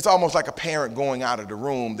 It's almost like a parent going out of the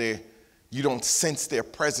room. You don't sense their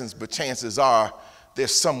presence, but chances are they're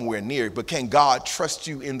somewhere near. But can God trust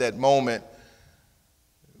you in that moment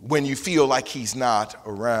when you feel like he's not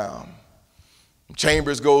around?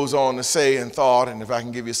 Chambers goes on to say in thought, and if I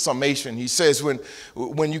can give you a summation, he says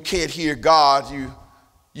when you can't hear God,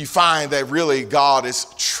 you find that really God is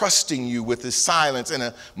trusting you with his silence in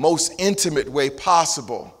a most intimate way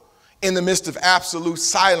possible. In the midst of absolute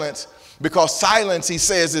silence, because silence, he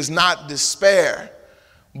says, is not despair,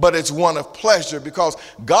 but it's one of pleasure, because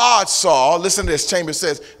God saw, listen to this, Chambers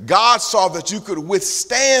says, God saw that you could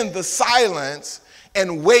withstand the silence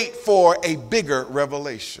and wait for a bigger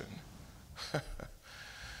revelation.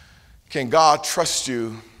 Can God trust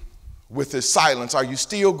you with his silence? Are you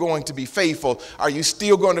still going to be faithful? Are you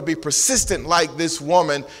still going to be persistent like this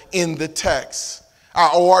woman in the text?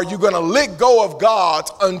 Or are you going to let go of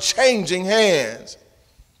God's unchanging hands?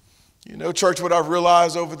 You know, church, what I've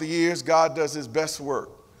realized over the years, God does his best work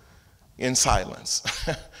in silence.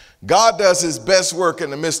 God does his best work in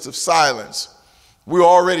the midst of silence. We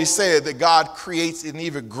already said that God creates an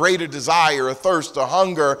even greater desire, a thirst, a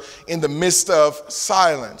hunger in the midst of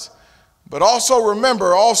silence. But also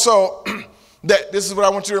remember that this is what I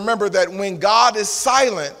want you to remember, that when God is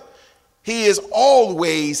silent, he is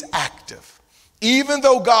always active. Even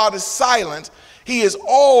though God is silent, he is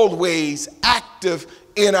always active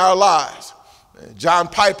in our lives. John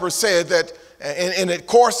Piper said that in the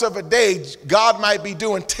course of a day, God might be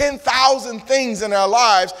doing 10,000 things in our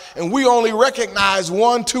lives, and we only recognize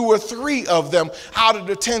 1, 2, or 3 of them out of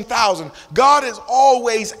the 10,000. God is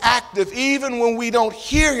always active, even when we don't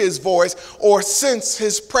hear his voice or sense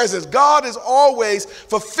his presence. God is always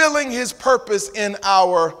fulfilling his purpose in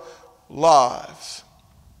our lives.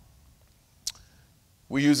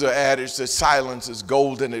 We use an adage that silence is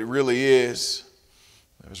golden. It really is.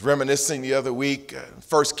 I was reminiscing the other week,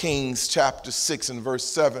 1 Kings chapter 6 and verse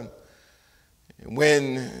 7,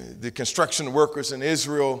 when the construction workers in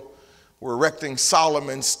Israel were erecting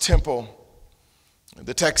Solomon's temple.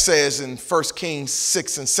 The text says in 1 Kings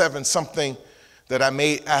 6 and 7 something that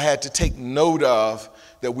I had to take note of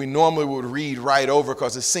that we normally would read right over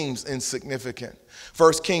because it seems insignificant.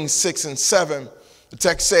 1 Kings 6 and 7, the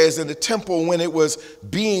text says, and the temple when it was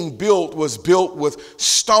being built was built with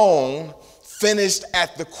stone finished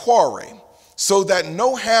at the quarry, so that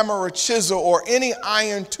no hammer or chisel or any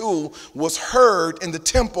iron tool was heard in the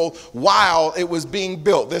temple while it was being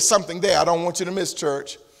built. There's something there I don't want you to miss,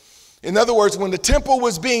 church. In other words, when the temple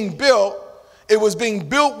was being built, it was being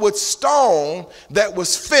built with stone that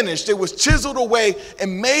was finished. It was chiseled away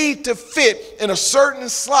and made to fit in a certain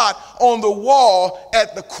slot on the wall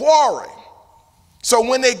at the quarry. So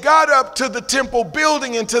when they got up to the temple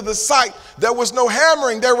building and to the site, there was no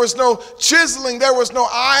hammering, there was no chiseling, there was no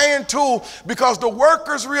iron tool, because the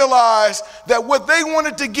workers realized that what they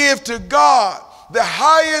wanted to give to God, the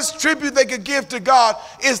highest tribute they could give to God,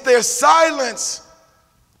 is their silence.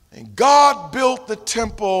 And God built the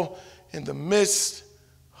temple in the midst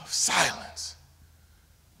of silence.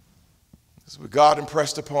 This is what God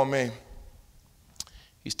impressed upon me.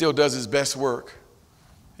 He still does his best work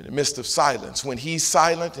in the midst of silence. When he's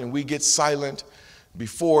silent and we get silent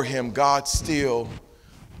before him, God still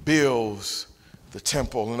builds the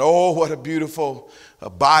temple. And oh, what a beautiful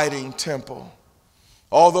abiding temple.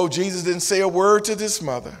 Although Jesus didn't say a word to this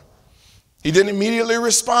mother, he didn't immediately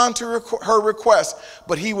respond to her request,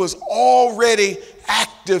 but he was already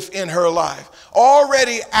active in her life.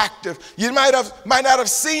 Already active. You might not have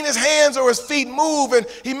seen his hands or his feet move, and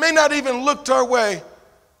he may not even looked her way,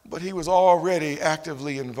 but he was already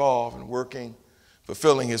actively involved in working,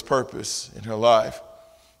 fulfilling his purpose in her life.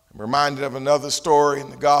 I'm reminded of another story in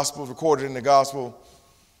the gospel, recorded in the gospel,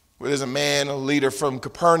 where there's a man, a leader from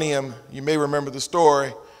Capernaum. You may remember the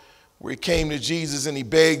story, where he came to Jesus and he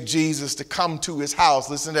begged Jesus to come to his house.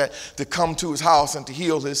 Listen to that, to come to his house and to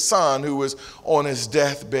heal his son who was on his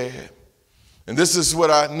deathbed. And this is what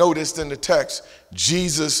I noticed in the text.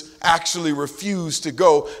 Jesus actually refused to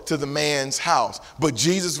go to the man's house, but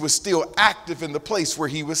Jesus was still active in the place where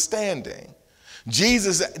he was standing.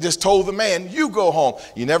 Jesus just told the man, you go home.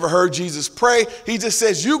 You never heard Jesus pray. He just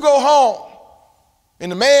says, you go home. In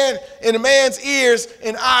the man's ears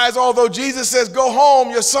and eyes, although Jesus says, go home,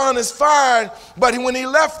 your son is fine. But when he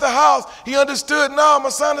left the house, he understood, no, my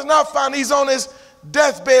son is not fine. He's on his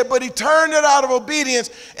deathbed. But he turned it out of obedience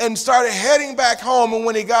and started heading back home. And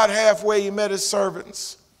when he got halfway, he met his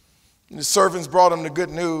servants. And the servants brought him the good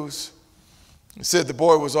news. He said the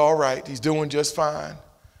boy was all right. He's doing just fine.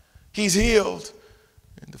 He's healed.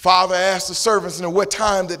 And the father asked the servants, what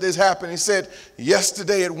time did this happen? He said,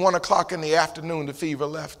 yesterday at 1 o'clock in the afternoon, the fever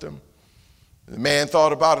left him. The man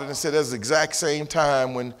thought about it and said, that's the exact same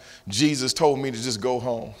time when Jesus told me to just go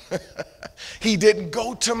home. He didn't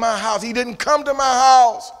go to my house. He didn't come to my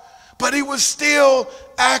house, but he was still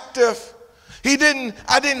active.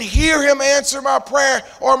 I didn't hear him answer my prayer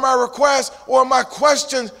or my request or my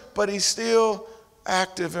questions, but he's still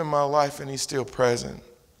active in my life and he's still present.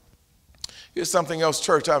 Here's something else,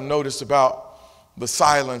 church, I've noticed about the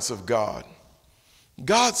silence of God.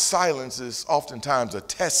 God's silence is oftentimes a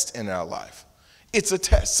test in our life. It's a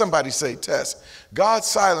test. Somebody say test. God's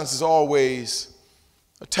silence is always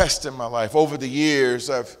a test in my life. Over the years,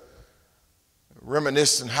 I've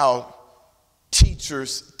reminisced on how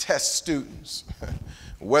teachers test students,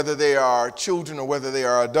 whether they are children or whether they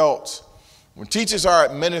are adults. When teachers are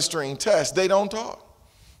administering tests, they don't talk.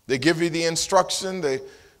 They give you the instruction, they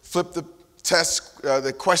flip the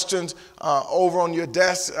the questions over on your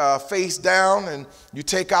desk face down, and you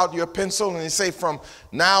take out your pencil and they say from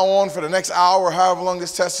now on for the next hour, however long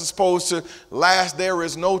this test is supposed to last, there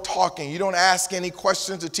is no talking. You don't ask any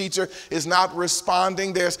questions. The teacher is not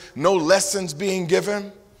responding. There's no lessons being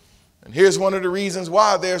given. And here's one of the reasons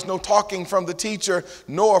why there's no talking from the teacher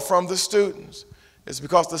nor from the students. It's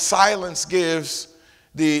because the silence gives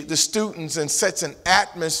the students and sets an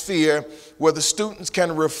atmosphere where the students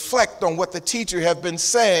can reflect on what the teacher has been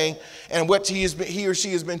saying and what he or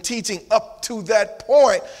she has been teaching up to that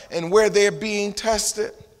point and where they're being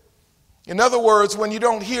tested. In other words, when you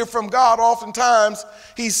don't hear from God, oftentimes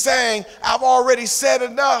he's saying, I've already said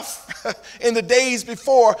enough. In the days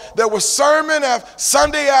before, there was sermon after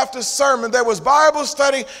Sunday after sermon. There was Bible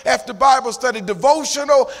study after Bible study,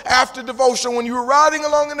 devotional after devotional. When you were riding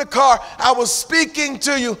along in the car, I was speaking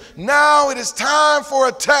to you. Now it is time for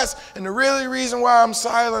a test. And the really reason why I'm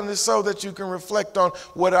silent is so that you can reflect on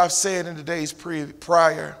what I've said in the days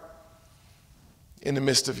prior in the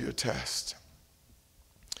midst of your test.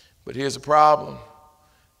 But here's the problem.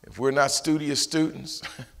 If we're not studious students,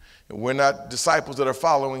 and we're not disciples that are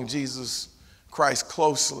following Jesus Christ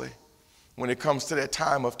closely when it comes to that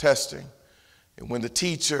time of testing, and when the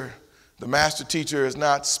teacher, the master teacher is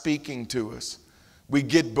not speaking to us, we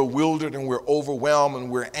get bewildered and we're overwhelmed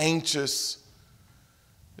and we're anxious.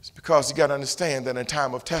 It's because you got to understand that in a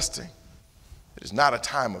time of testing, it is not a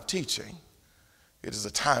time of teaching. It is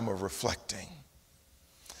a time of reflecting.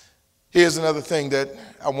 Here's another thing that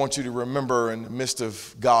I want you to remember in the midst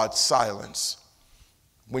of God's silence.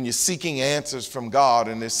 When you're seeking answers from God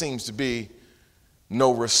and there seems to be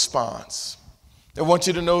no response, I want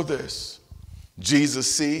you to know this.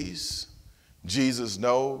 Jesus sees, Jesus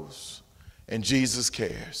knows, and Jesus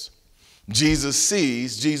cares. Jesus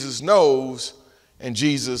sees, Jesus knows, and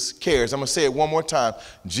Jesus cares. I'm going to say it one more time.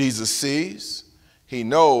 Jesus sees, he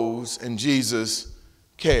knows, and Jesus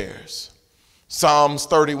cares. Psalms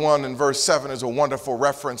 31 and verse 7 is a wonderful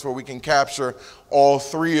reference where we can capture all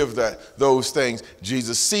three of those things.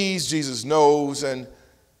 Jesus sees, Jesus knows, and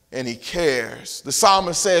he cares. The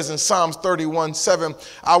psalmist says in Psalms 31:7,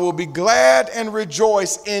 I will be glad and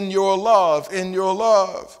rejoice in your love,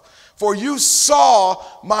 For you saw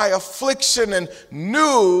my affliction and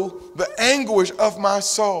knew the anguish of my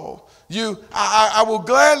soul. I will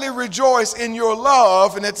gladly rejoice in your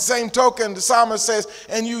love. And at the same token, the psalmist says,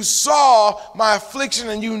 and you saw my affliction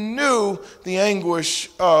and you knew the anguish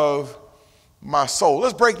of my soul.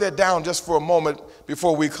 Let's break that down just for a moment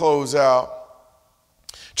before we close out.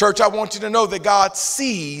 Church, I want you to know that God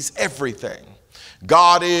sees everything.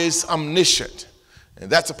 God is omniscient. And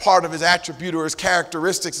that's a part of his attribute or his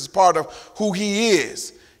characteristics. It's part of who he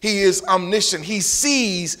is. He is omniscient. He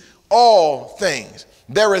sees all things.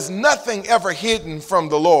 There is nothing ever hidden from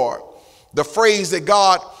the Lord. The phrase that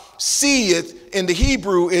God seeth in the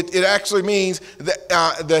Hebrew, it actually means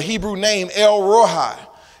the Hebrew name El Rohi,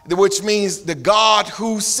 which means the God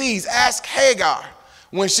who sees. Ask Hagar.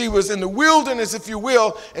 When she was in the wilderness, if you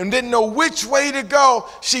will, and didn't know which way to go,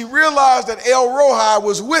 she realized that El Rohi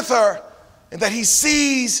was with her and that he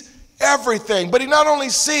sees everything. But he not only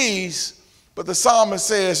sees, but the psalmist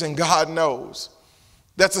says, and God knows.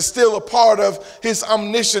 That's still a part of his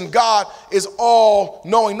omniscience. God is all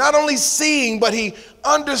knowing, not only seeing, but he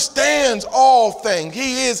understands all things.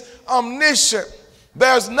 He is omniscient.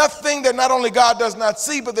 There's nothing that not only God does not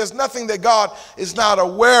see, but there's nothing that God is not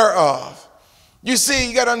aware of. You see,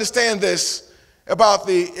 you got to understand this about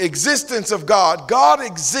the existence of God. God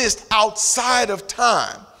exists outside of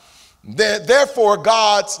time. Therefore,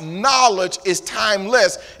 God's knowledge is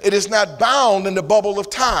timeless. It is not bound in the bubble of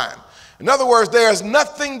time. In other words, there is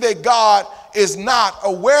nothing that God is not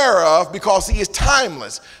aware of because he is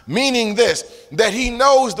timeless. Meaning this, that he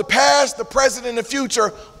knows the past, the present, and the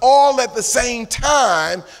future all at the same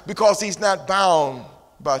time because he's not bound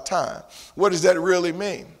by time. What does that really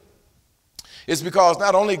mean? It's because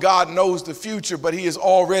not only God knows the future, but he is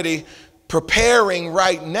already preparing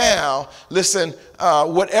right now. Listen,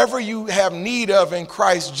 whatever you have need of in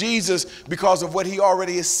Christ Jesus because of what he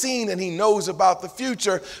already has seen and he knows about the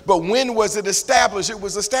future. But when was it established? It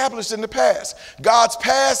was established in the past. God's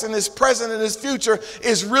past and his present and his future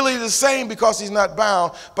is really the same because he's not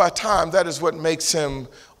bound by time. That is what makes him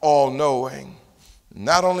all-knowing.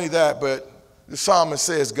 Not only that, but the psalmist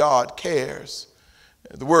says God cares.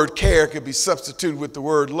 The word care could be substituted with the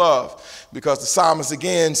word love because the psalmist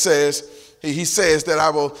again says, he says that I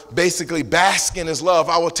will basically bask in his love.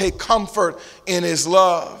 I will take comfort in his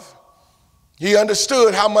love. He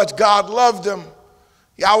understood how much God loved him.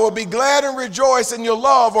 I will be glad and rejoice in your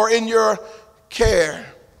love or in your care.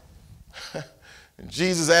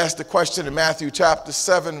 Jesus asked the question in Matthew chapter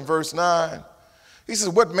 7, verse 9. He says,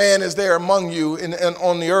 what man is there among you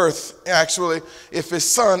on the earth, actually, if his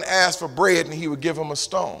son asked for bread and he would give him a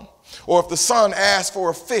stone? Or if the son asked for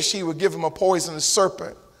a fish, he would give him a poisonous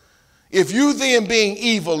serpent? If you then, being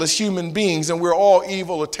evil as human beings, and we're all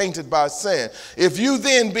evil or tainted by sin, if you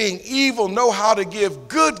then, being evil, know how to give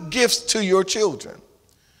good gifts to your children.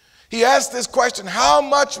 He asked this question, how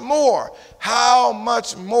much more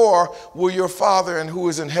will your Father and who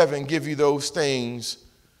is in heaven give you those things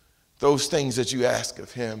that you ask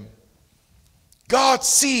of him? God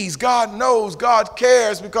sees, God knows, God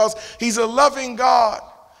cares because he's a loving God.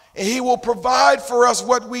 And he will provide for us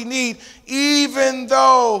what we need, even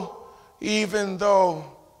though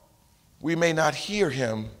we may not hear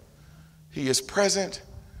him. He is present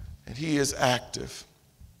and he is active.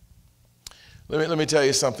 Let me tell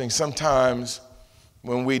you something. Sometimes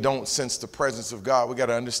when we don't sense the presence of God, we got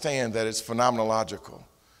to understand that it's phenomenological,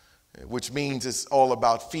 which means it's all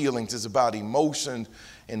about feelings, it's about emotion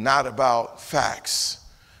and not about facts.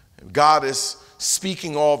 God is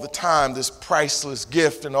speaking all the time, this priceless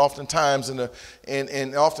gift, and oftentimes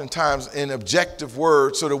in objective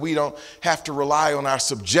words, so that we don't have to rely on our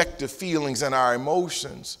subjective feelings and our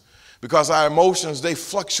emotions. Because our emotions, they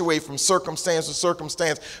fluctuate from circumstance to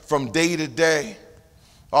circumstance, from day to day.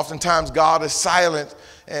 Oftentimes God is silent,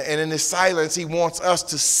 and in his silence he wants us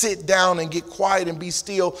to sit down and get quiet and be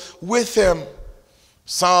still with him.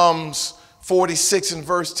 Psalms 46 and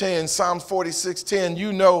verse 10, Psalms 46:10,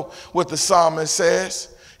 you know what the psalmist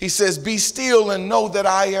says. He says, be still and know that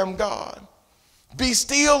I am God. Be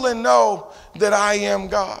still and know that I am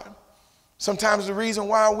God. Sometimes the reason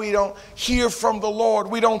why we don't hear from the Lord,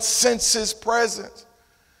 we don't sense his presence,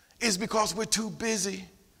 is because we're too busy.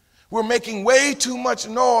 We're making way too much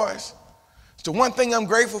noise. So one thing I'm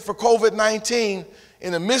grateful for COVID-19,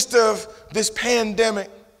 in the midst of this pandemic,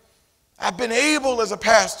 I've been able as a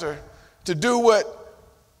pastor to do what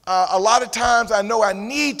a lot of times I know I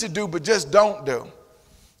need to do, but just don't do.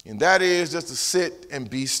 And that is just to sit and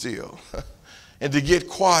be still and to get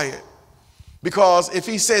quiet. Because if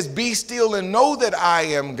he says, be still and know that I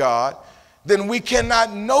am God, then we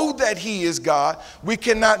cannot know that he is God. We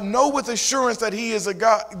cannot know with assurance that he is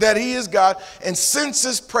God, and sense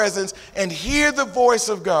his presence and hear the voice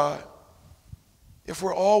of God if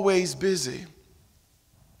we're always busy.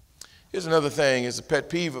 Here's another thing, it's a pet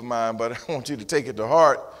peeve of mine, but I want you to take it to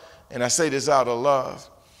heart, and I say this out of love.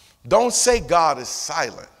 Don't say God is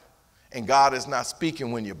silent and God is not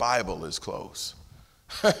speaking when your Bible is closed.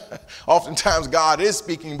 Oftentimes God is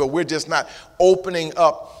speaking, but we're just not opening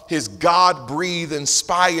up his God-breathed,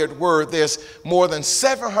 inspired word. There's more than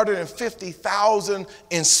 750,000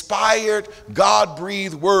 inspired,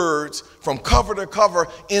 God-breathed words from cover to cover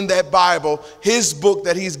in that Bible, his book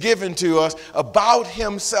that he's given to us about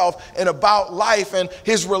himself and about life and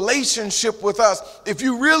his relationship with us. If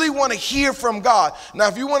you really want to hear from God, now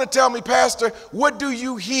if you want to tell me, Pastor, what do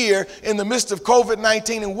you hear in the midst of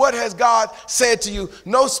COVID-19 and what has God said to you?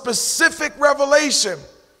 No specific revelation.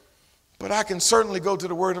 But I can certainly go to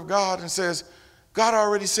the Word of God and says, God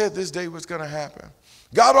already said this day was going to happen.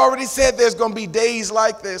 God already said there's going to be days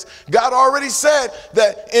like this. God already said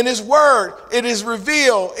that in his word, it is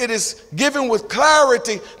revealed, it is given with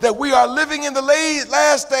clarity that we are living in the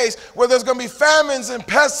last days where there's going to be famines and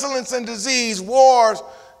pestilence and disease, wars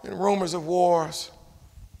and rumors of wars.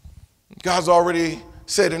 God's already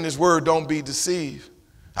said in his word, don't be deceived.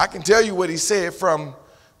 I can tell you what he said from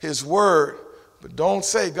his word, but don't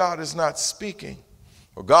say God is not speaking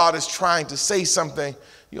or God is trying to say something.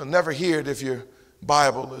 You'll never hear it if your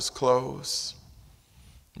Bible is closed.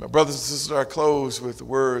 My brothers and sisters, I close with the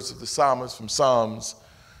words of the psalmist from Psalms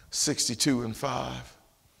 62 and 5.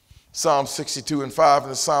 Psalm 62 and 5,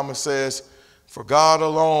 and the psalmist says, for God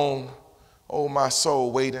alone, O my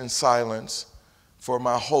soul, wait in silence, for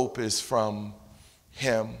my hope is from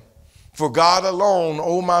him. For God alone,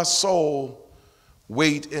 O my soul,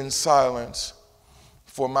 wait in silence,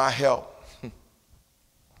 for my help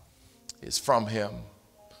is from him.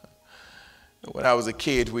 When I was a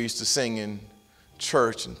kid, we used to sing in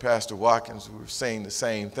church, and Pastor Watkins, we were saying the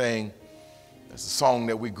same thing. That's a song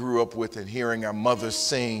that we grew up with and hearing our mothers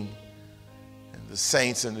sing. And the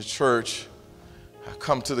saints in the church, I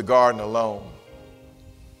come to the garden alone.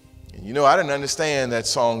 And you know, I didn't understand that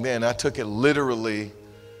song then. I took it literally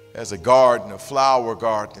as a garden, a flower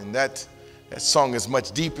garden. And that song is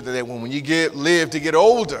much deeper than that. When you live to get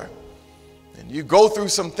older and you go through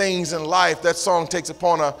some things in life, that song takes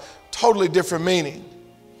upon a totally different meaning.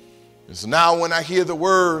 And so now when I hear the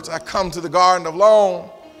words, I come to the garden alone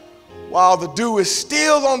while the dew is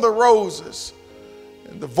still on the roses,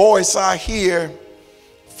 and the voice I hear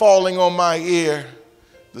falling on my ear,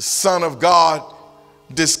 the Son of God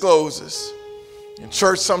discloses. In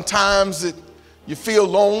church, sometimes you feel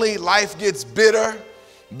lonely, life gets bitter,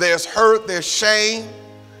 there's hurt, there's shame,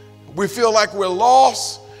 we feel like we're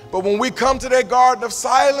lost. But when we come to that garden of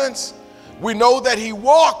silence, we know that he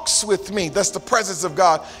walks with me. That's the presence of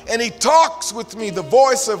God. And he talks with me, the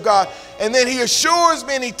voice of God. And then he assures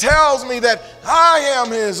me and he tells me that I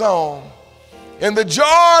am his own. And the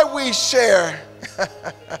joy we share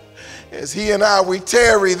as he and I, we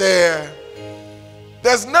tarry there.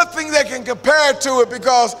 There's nothing that can compare to it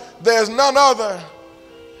because there's none other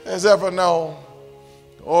has ever known.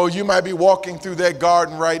 Oh, you might be walking through that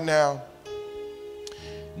garden right now.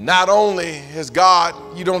 Not only has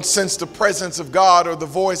God, you don't sense the presence of God or the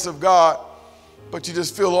voice of God, but you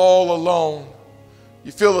just feel all alone.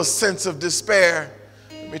 You feel a sense of despair.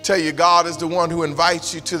 Let me tell you, God is the one who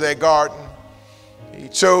invites you to that garden. He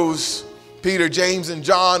chose Peter, James, and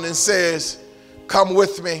John and says, come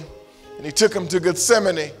with me. And he took them to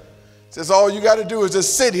Gethsemane. He says, all you got to do is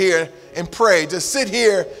just sit here and pray. Just sit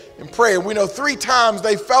here and pray. And we know 3 times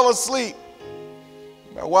they fell asleep.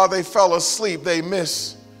 But while they fell asleep, they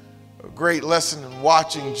missed a great lesson in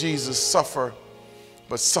watching Jesus suffer,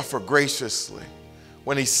 but suffer graciously.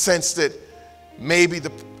 When he sensed that maybe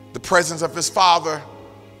the presence of his Father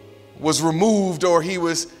was removed, or he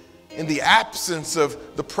was in the absence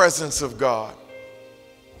of the presence of God.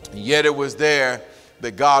 And yet it was there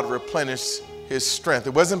that God replenished his strength.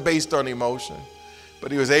 It wasn't based on emotion,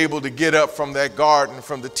 but he was able to get up from that garden,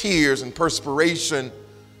 from the tears and perspiration,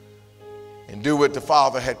 and do what the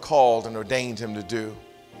Father had called and ordained him to do.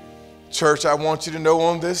 Church, I want you to know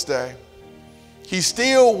on this day, he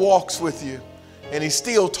still walks with you and he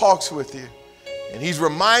still talks with you. And he's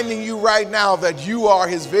reminding you right now that you are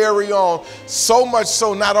his very own. So much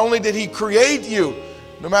so, not only did he create you,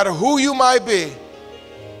 no matter who you might be,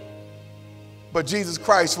 but Jesus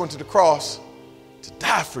Christ went to the cross to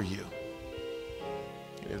die for you.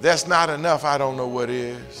 And if that's not enough, I don't know what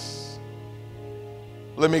is.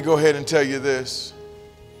 Let me go ahead and tell you this.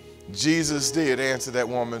 Jesus did answer that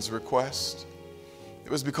woman's request.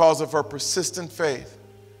 It was because of her persistent faith.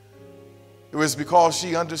 It was because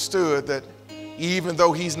she understood that even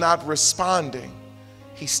though he's not responding,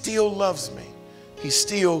 he still loves me. He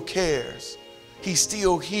still cares. He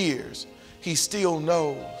still hears. He still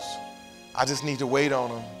knows. I just need to wait on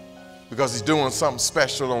him because he's doing something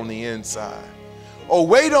special on the inside. Oh,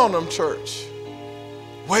 wait on him, church.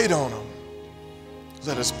 Wait on him.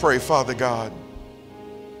 Let us pray. Father God,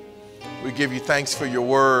 we give you thanks for your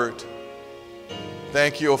word.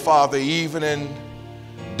 Thank you, oh Father, even in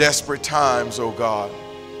desperate times, oh God.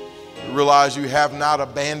 We realize you have not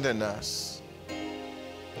abandoned us.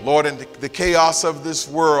 Lord, in the chaos of this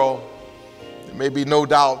world, there may be no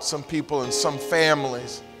doubt some people and some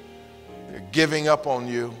families, they're giving up on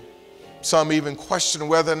you. Some even question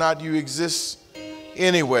whether or not you exist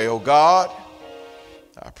anyway. Oh God,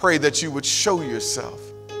 I pray that you would show yourself.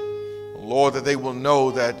 Lord, that they will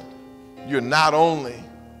know that you're not only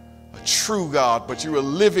a true God, but you're a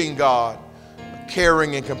living God, a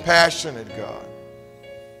caring and compassionate God.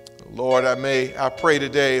 Lord, I pray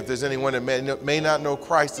today, if there's anyone that may not know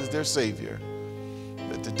Christ as their Savior,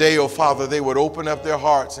 that today, oh Father, they would open up their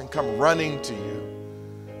hearts and come running to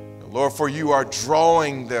you. Lord, for you are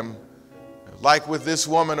drawing them, like with this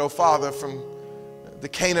woman, oh Father, from the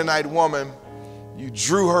Canaanite woman. You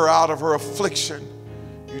drew her out of her affliction.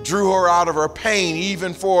 You drew her out of her pain,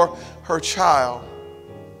 even for her child.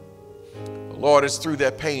 Lord, it's through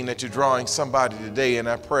that pain that you're drawing somebody today, and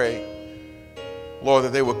I pray, Lord,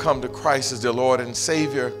 that they will come to Christ as their Lord and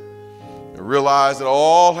Savior and realize that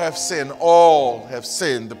all have sinned. All have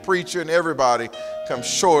sinned. The preacher and everybody come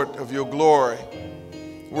short of your glory.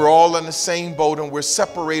 We're all in the same boat, and we're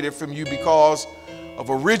separated from you because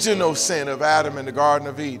of original sin of Adam in the Garden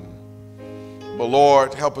of Eden. But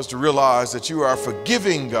Lord, help us to realize that you are a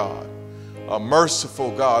forgiving God, a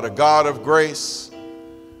merciful God, a God of grace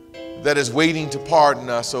that is waiting to pardon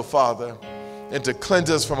us, oh Father, and to cleanse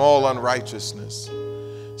us from all unrighteousness.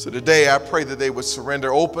 So today I pray that they would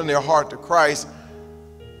surrender, open their heart to Christ,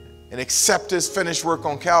 and accept his finished work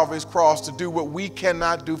on Calvary's cross to do what we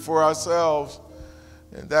cannot do for ourselves,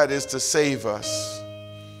 and that is to save us.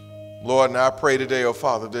 Lord, and I pray today, oh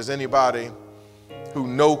Father, if there's anybody who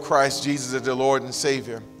know Christ Jesus as their Lord and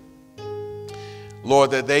Savior, Lord,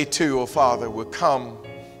 that they too, oh Father, would come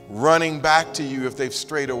running back to you if they've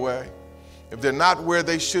strayed away. If they're not where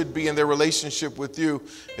they should be in their relationship with you,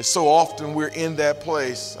 and so often we're in that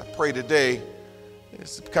place, I pray today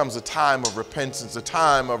it becomes a time of repentance, a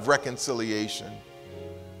time of reconciliation.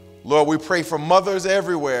 Lord, we pray for mothers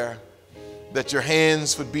everywhere, that your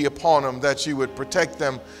hands would be upon them, that you would protect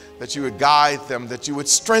them, that you would guide them, that you would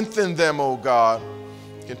strengthen them, oh God.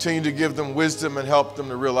 Continue to give them wisdom and help them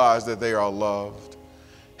to realize that they are loved.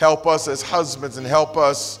 Help us as husbands, and help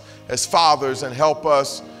us as fathers, and help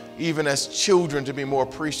us even as children to be more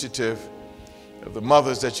appreciative of the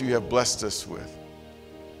mothers that you have blessed us with.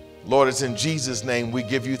 Lord, it's in Jesus' name we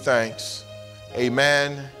give you thanks.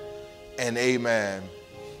 Amen and amen.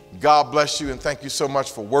 God bless you, and thank you so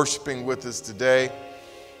much for worshiping with us today.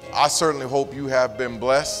 I certainly hope you have been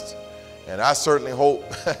blessed, and I certainly hope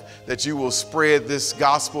that you will spread this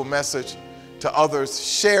gospel message to others.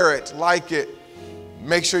 Share it, like it.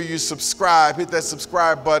 Make sure you subscribe. Hit that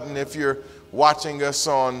subscribe button if you're watching us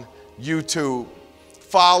on YouTube.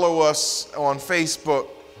 Follow us on Facebook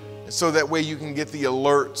so that way you can get the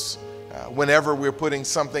alerts whenever we're putting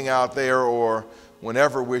something out there or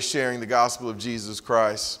whenever we're sharing the gospel of Jesus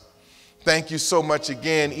Christ. Thank you so much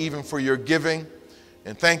again, even for your giving.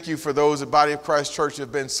 And thank you for those at Body of Christ Church who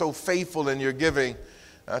have been so faithful in your giving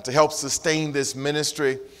to help sustain this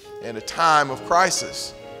ministry in a time of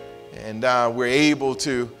crisis. And we're able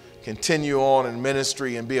to continue on in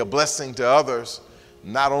ministry and be a blessing to others,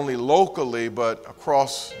 not only locally, but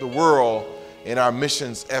across the world in our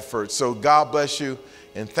missions efforts. So God bless you,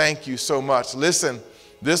 and thank you so much. Listen,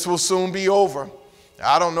 this will soon be over.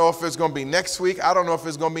 I don't know if it's going to be next week. I don't know if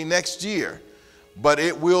it's going to be next year, but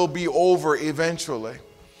it will be over eventually.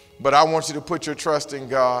 But I want you to put your trust in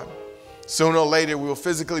God. Sooner or later, we will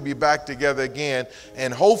physically be back together again,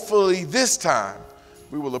 and hopefully this time,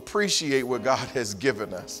 we will appreciate what God has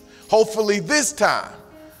given us. Hopefully this time,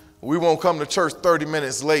 we won't come to church 30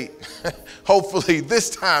 minutes late. Hopefully this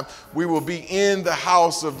time, we will be in the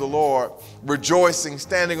house of the Lord, rejoicing,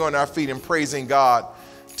 standing on our feet and praising God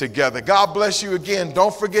together. God bless you again.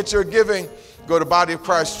 Don't forget your giving. Go to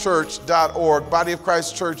bodyofchristchurch.org,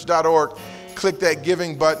 bodyofchristchurch.org. Click that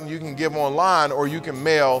giving button. You can give online, or you can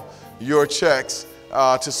mail your checks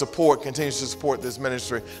to support, continue to support this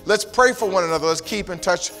ministry. Let's pray for one another. Let's keep in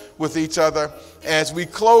touch with each other as we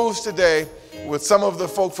close today with some of the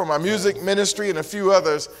folk from our music ministry and a few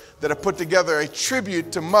others that have put together a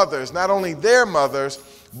tribute to mothers, not only their mothers,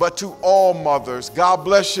 but to all mothers. God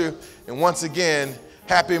bless you. And once again,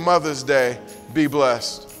 happy Mother's Day. Be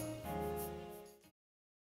blessed.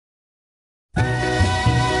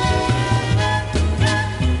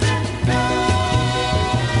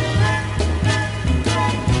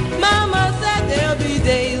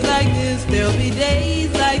 this, there'll be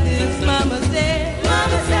days like this. Mama said,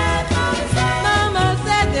 Mama said, Mama said, Mama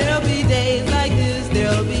said there'll be days like this,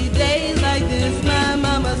 there'll be days like this. My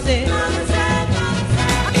mama said, Mama said, Mama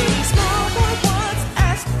said. A small boy once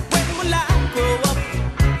asked, when will I grow up?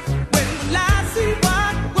 When will I see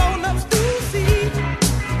what grown-ups do see?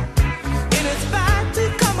 In his fight to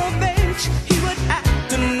come of age, he would act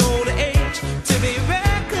to know the age, to be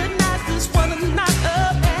recognized as one of not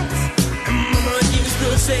a past. And mama used to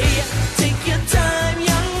say, take your time,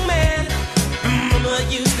 young man. And mama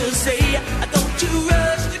used to say, don't you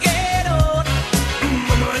rush to get old. And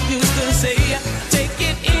mama used to say, take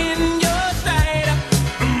it in your stride.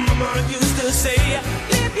 And mama used to say,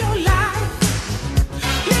 live your life,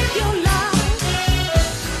 live your life,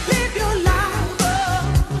 live your life. Oh.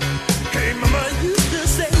 Hey, mama used to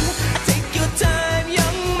say, take your time,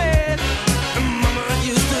 young man. And mama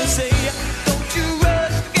used to say, don't you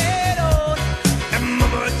rush to get old. And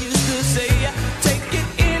mama used to say, take it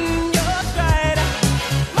in your stride.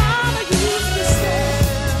 Mama used to say,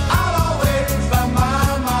 I'll always love my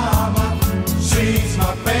mama. She's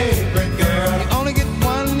my favorite girl. you only get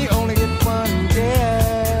one,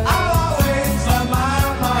 yeah. I'll always love my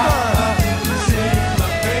mama. She's my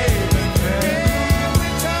favorite girl.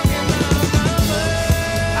 We're talking about mama.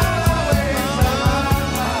 I'll always love my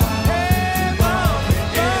mama. Hey, mama,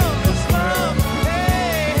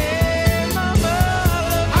 hey, mama,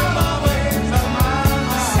 I'll always love my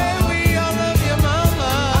mama. say we all love your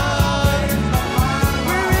mama.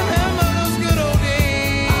 We remember those good old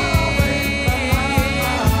days.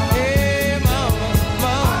 Hey, mama,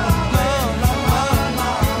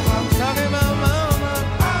 talking about mama.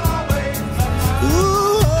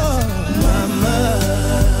 Ooh, mama,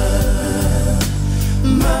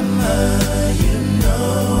 you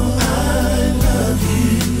know I love you.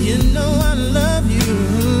 You know I love you.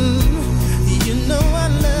 You know I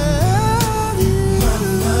love you,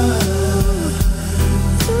 mama.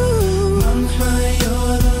 Ooh, mama,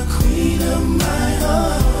 you're the queen of my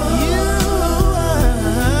heart. You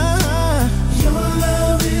are. Your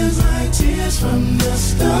love is like tears from the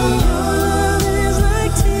stars. Your love is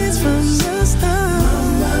like tears from the stars.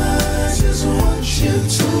 Mama, I just want you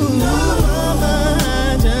to know. Mama,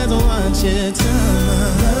 I just want you to know.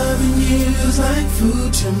 Loving you is like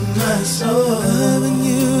food to my soul. Loving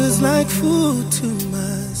you is like food to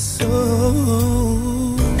my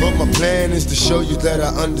soul. But my plan is to show you that I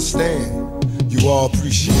understand. You all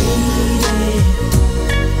appreciate it.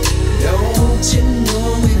 Don't you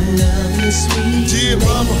know we love you, sweet Dear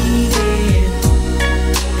mama, lady?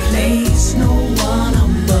 Place no one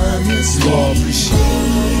above you, you all sweet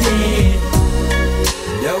appreciate lady.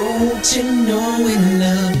 Don't you know we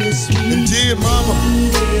love you, it. sweet And dear mama,